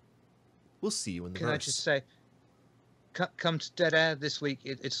 We'll see you in the Can verse. I just say, come to Dead Air this week.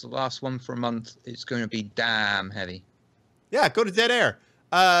 It's the last one for a month. It's going to be damn heavy. Yeah, go to Dead Air.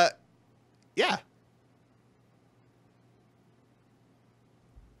 Yeah.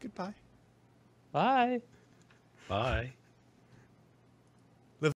 Goodbye. Bye. Bye.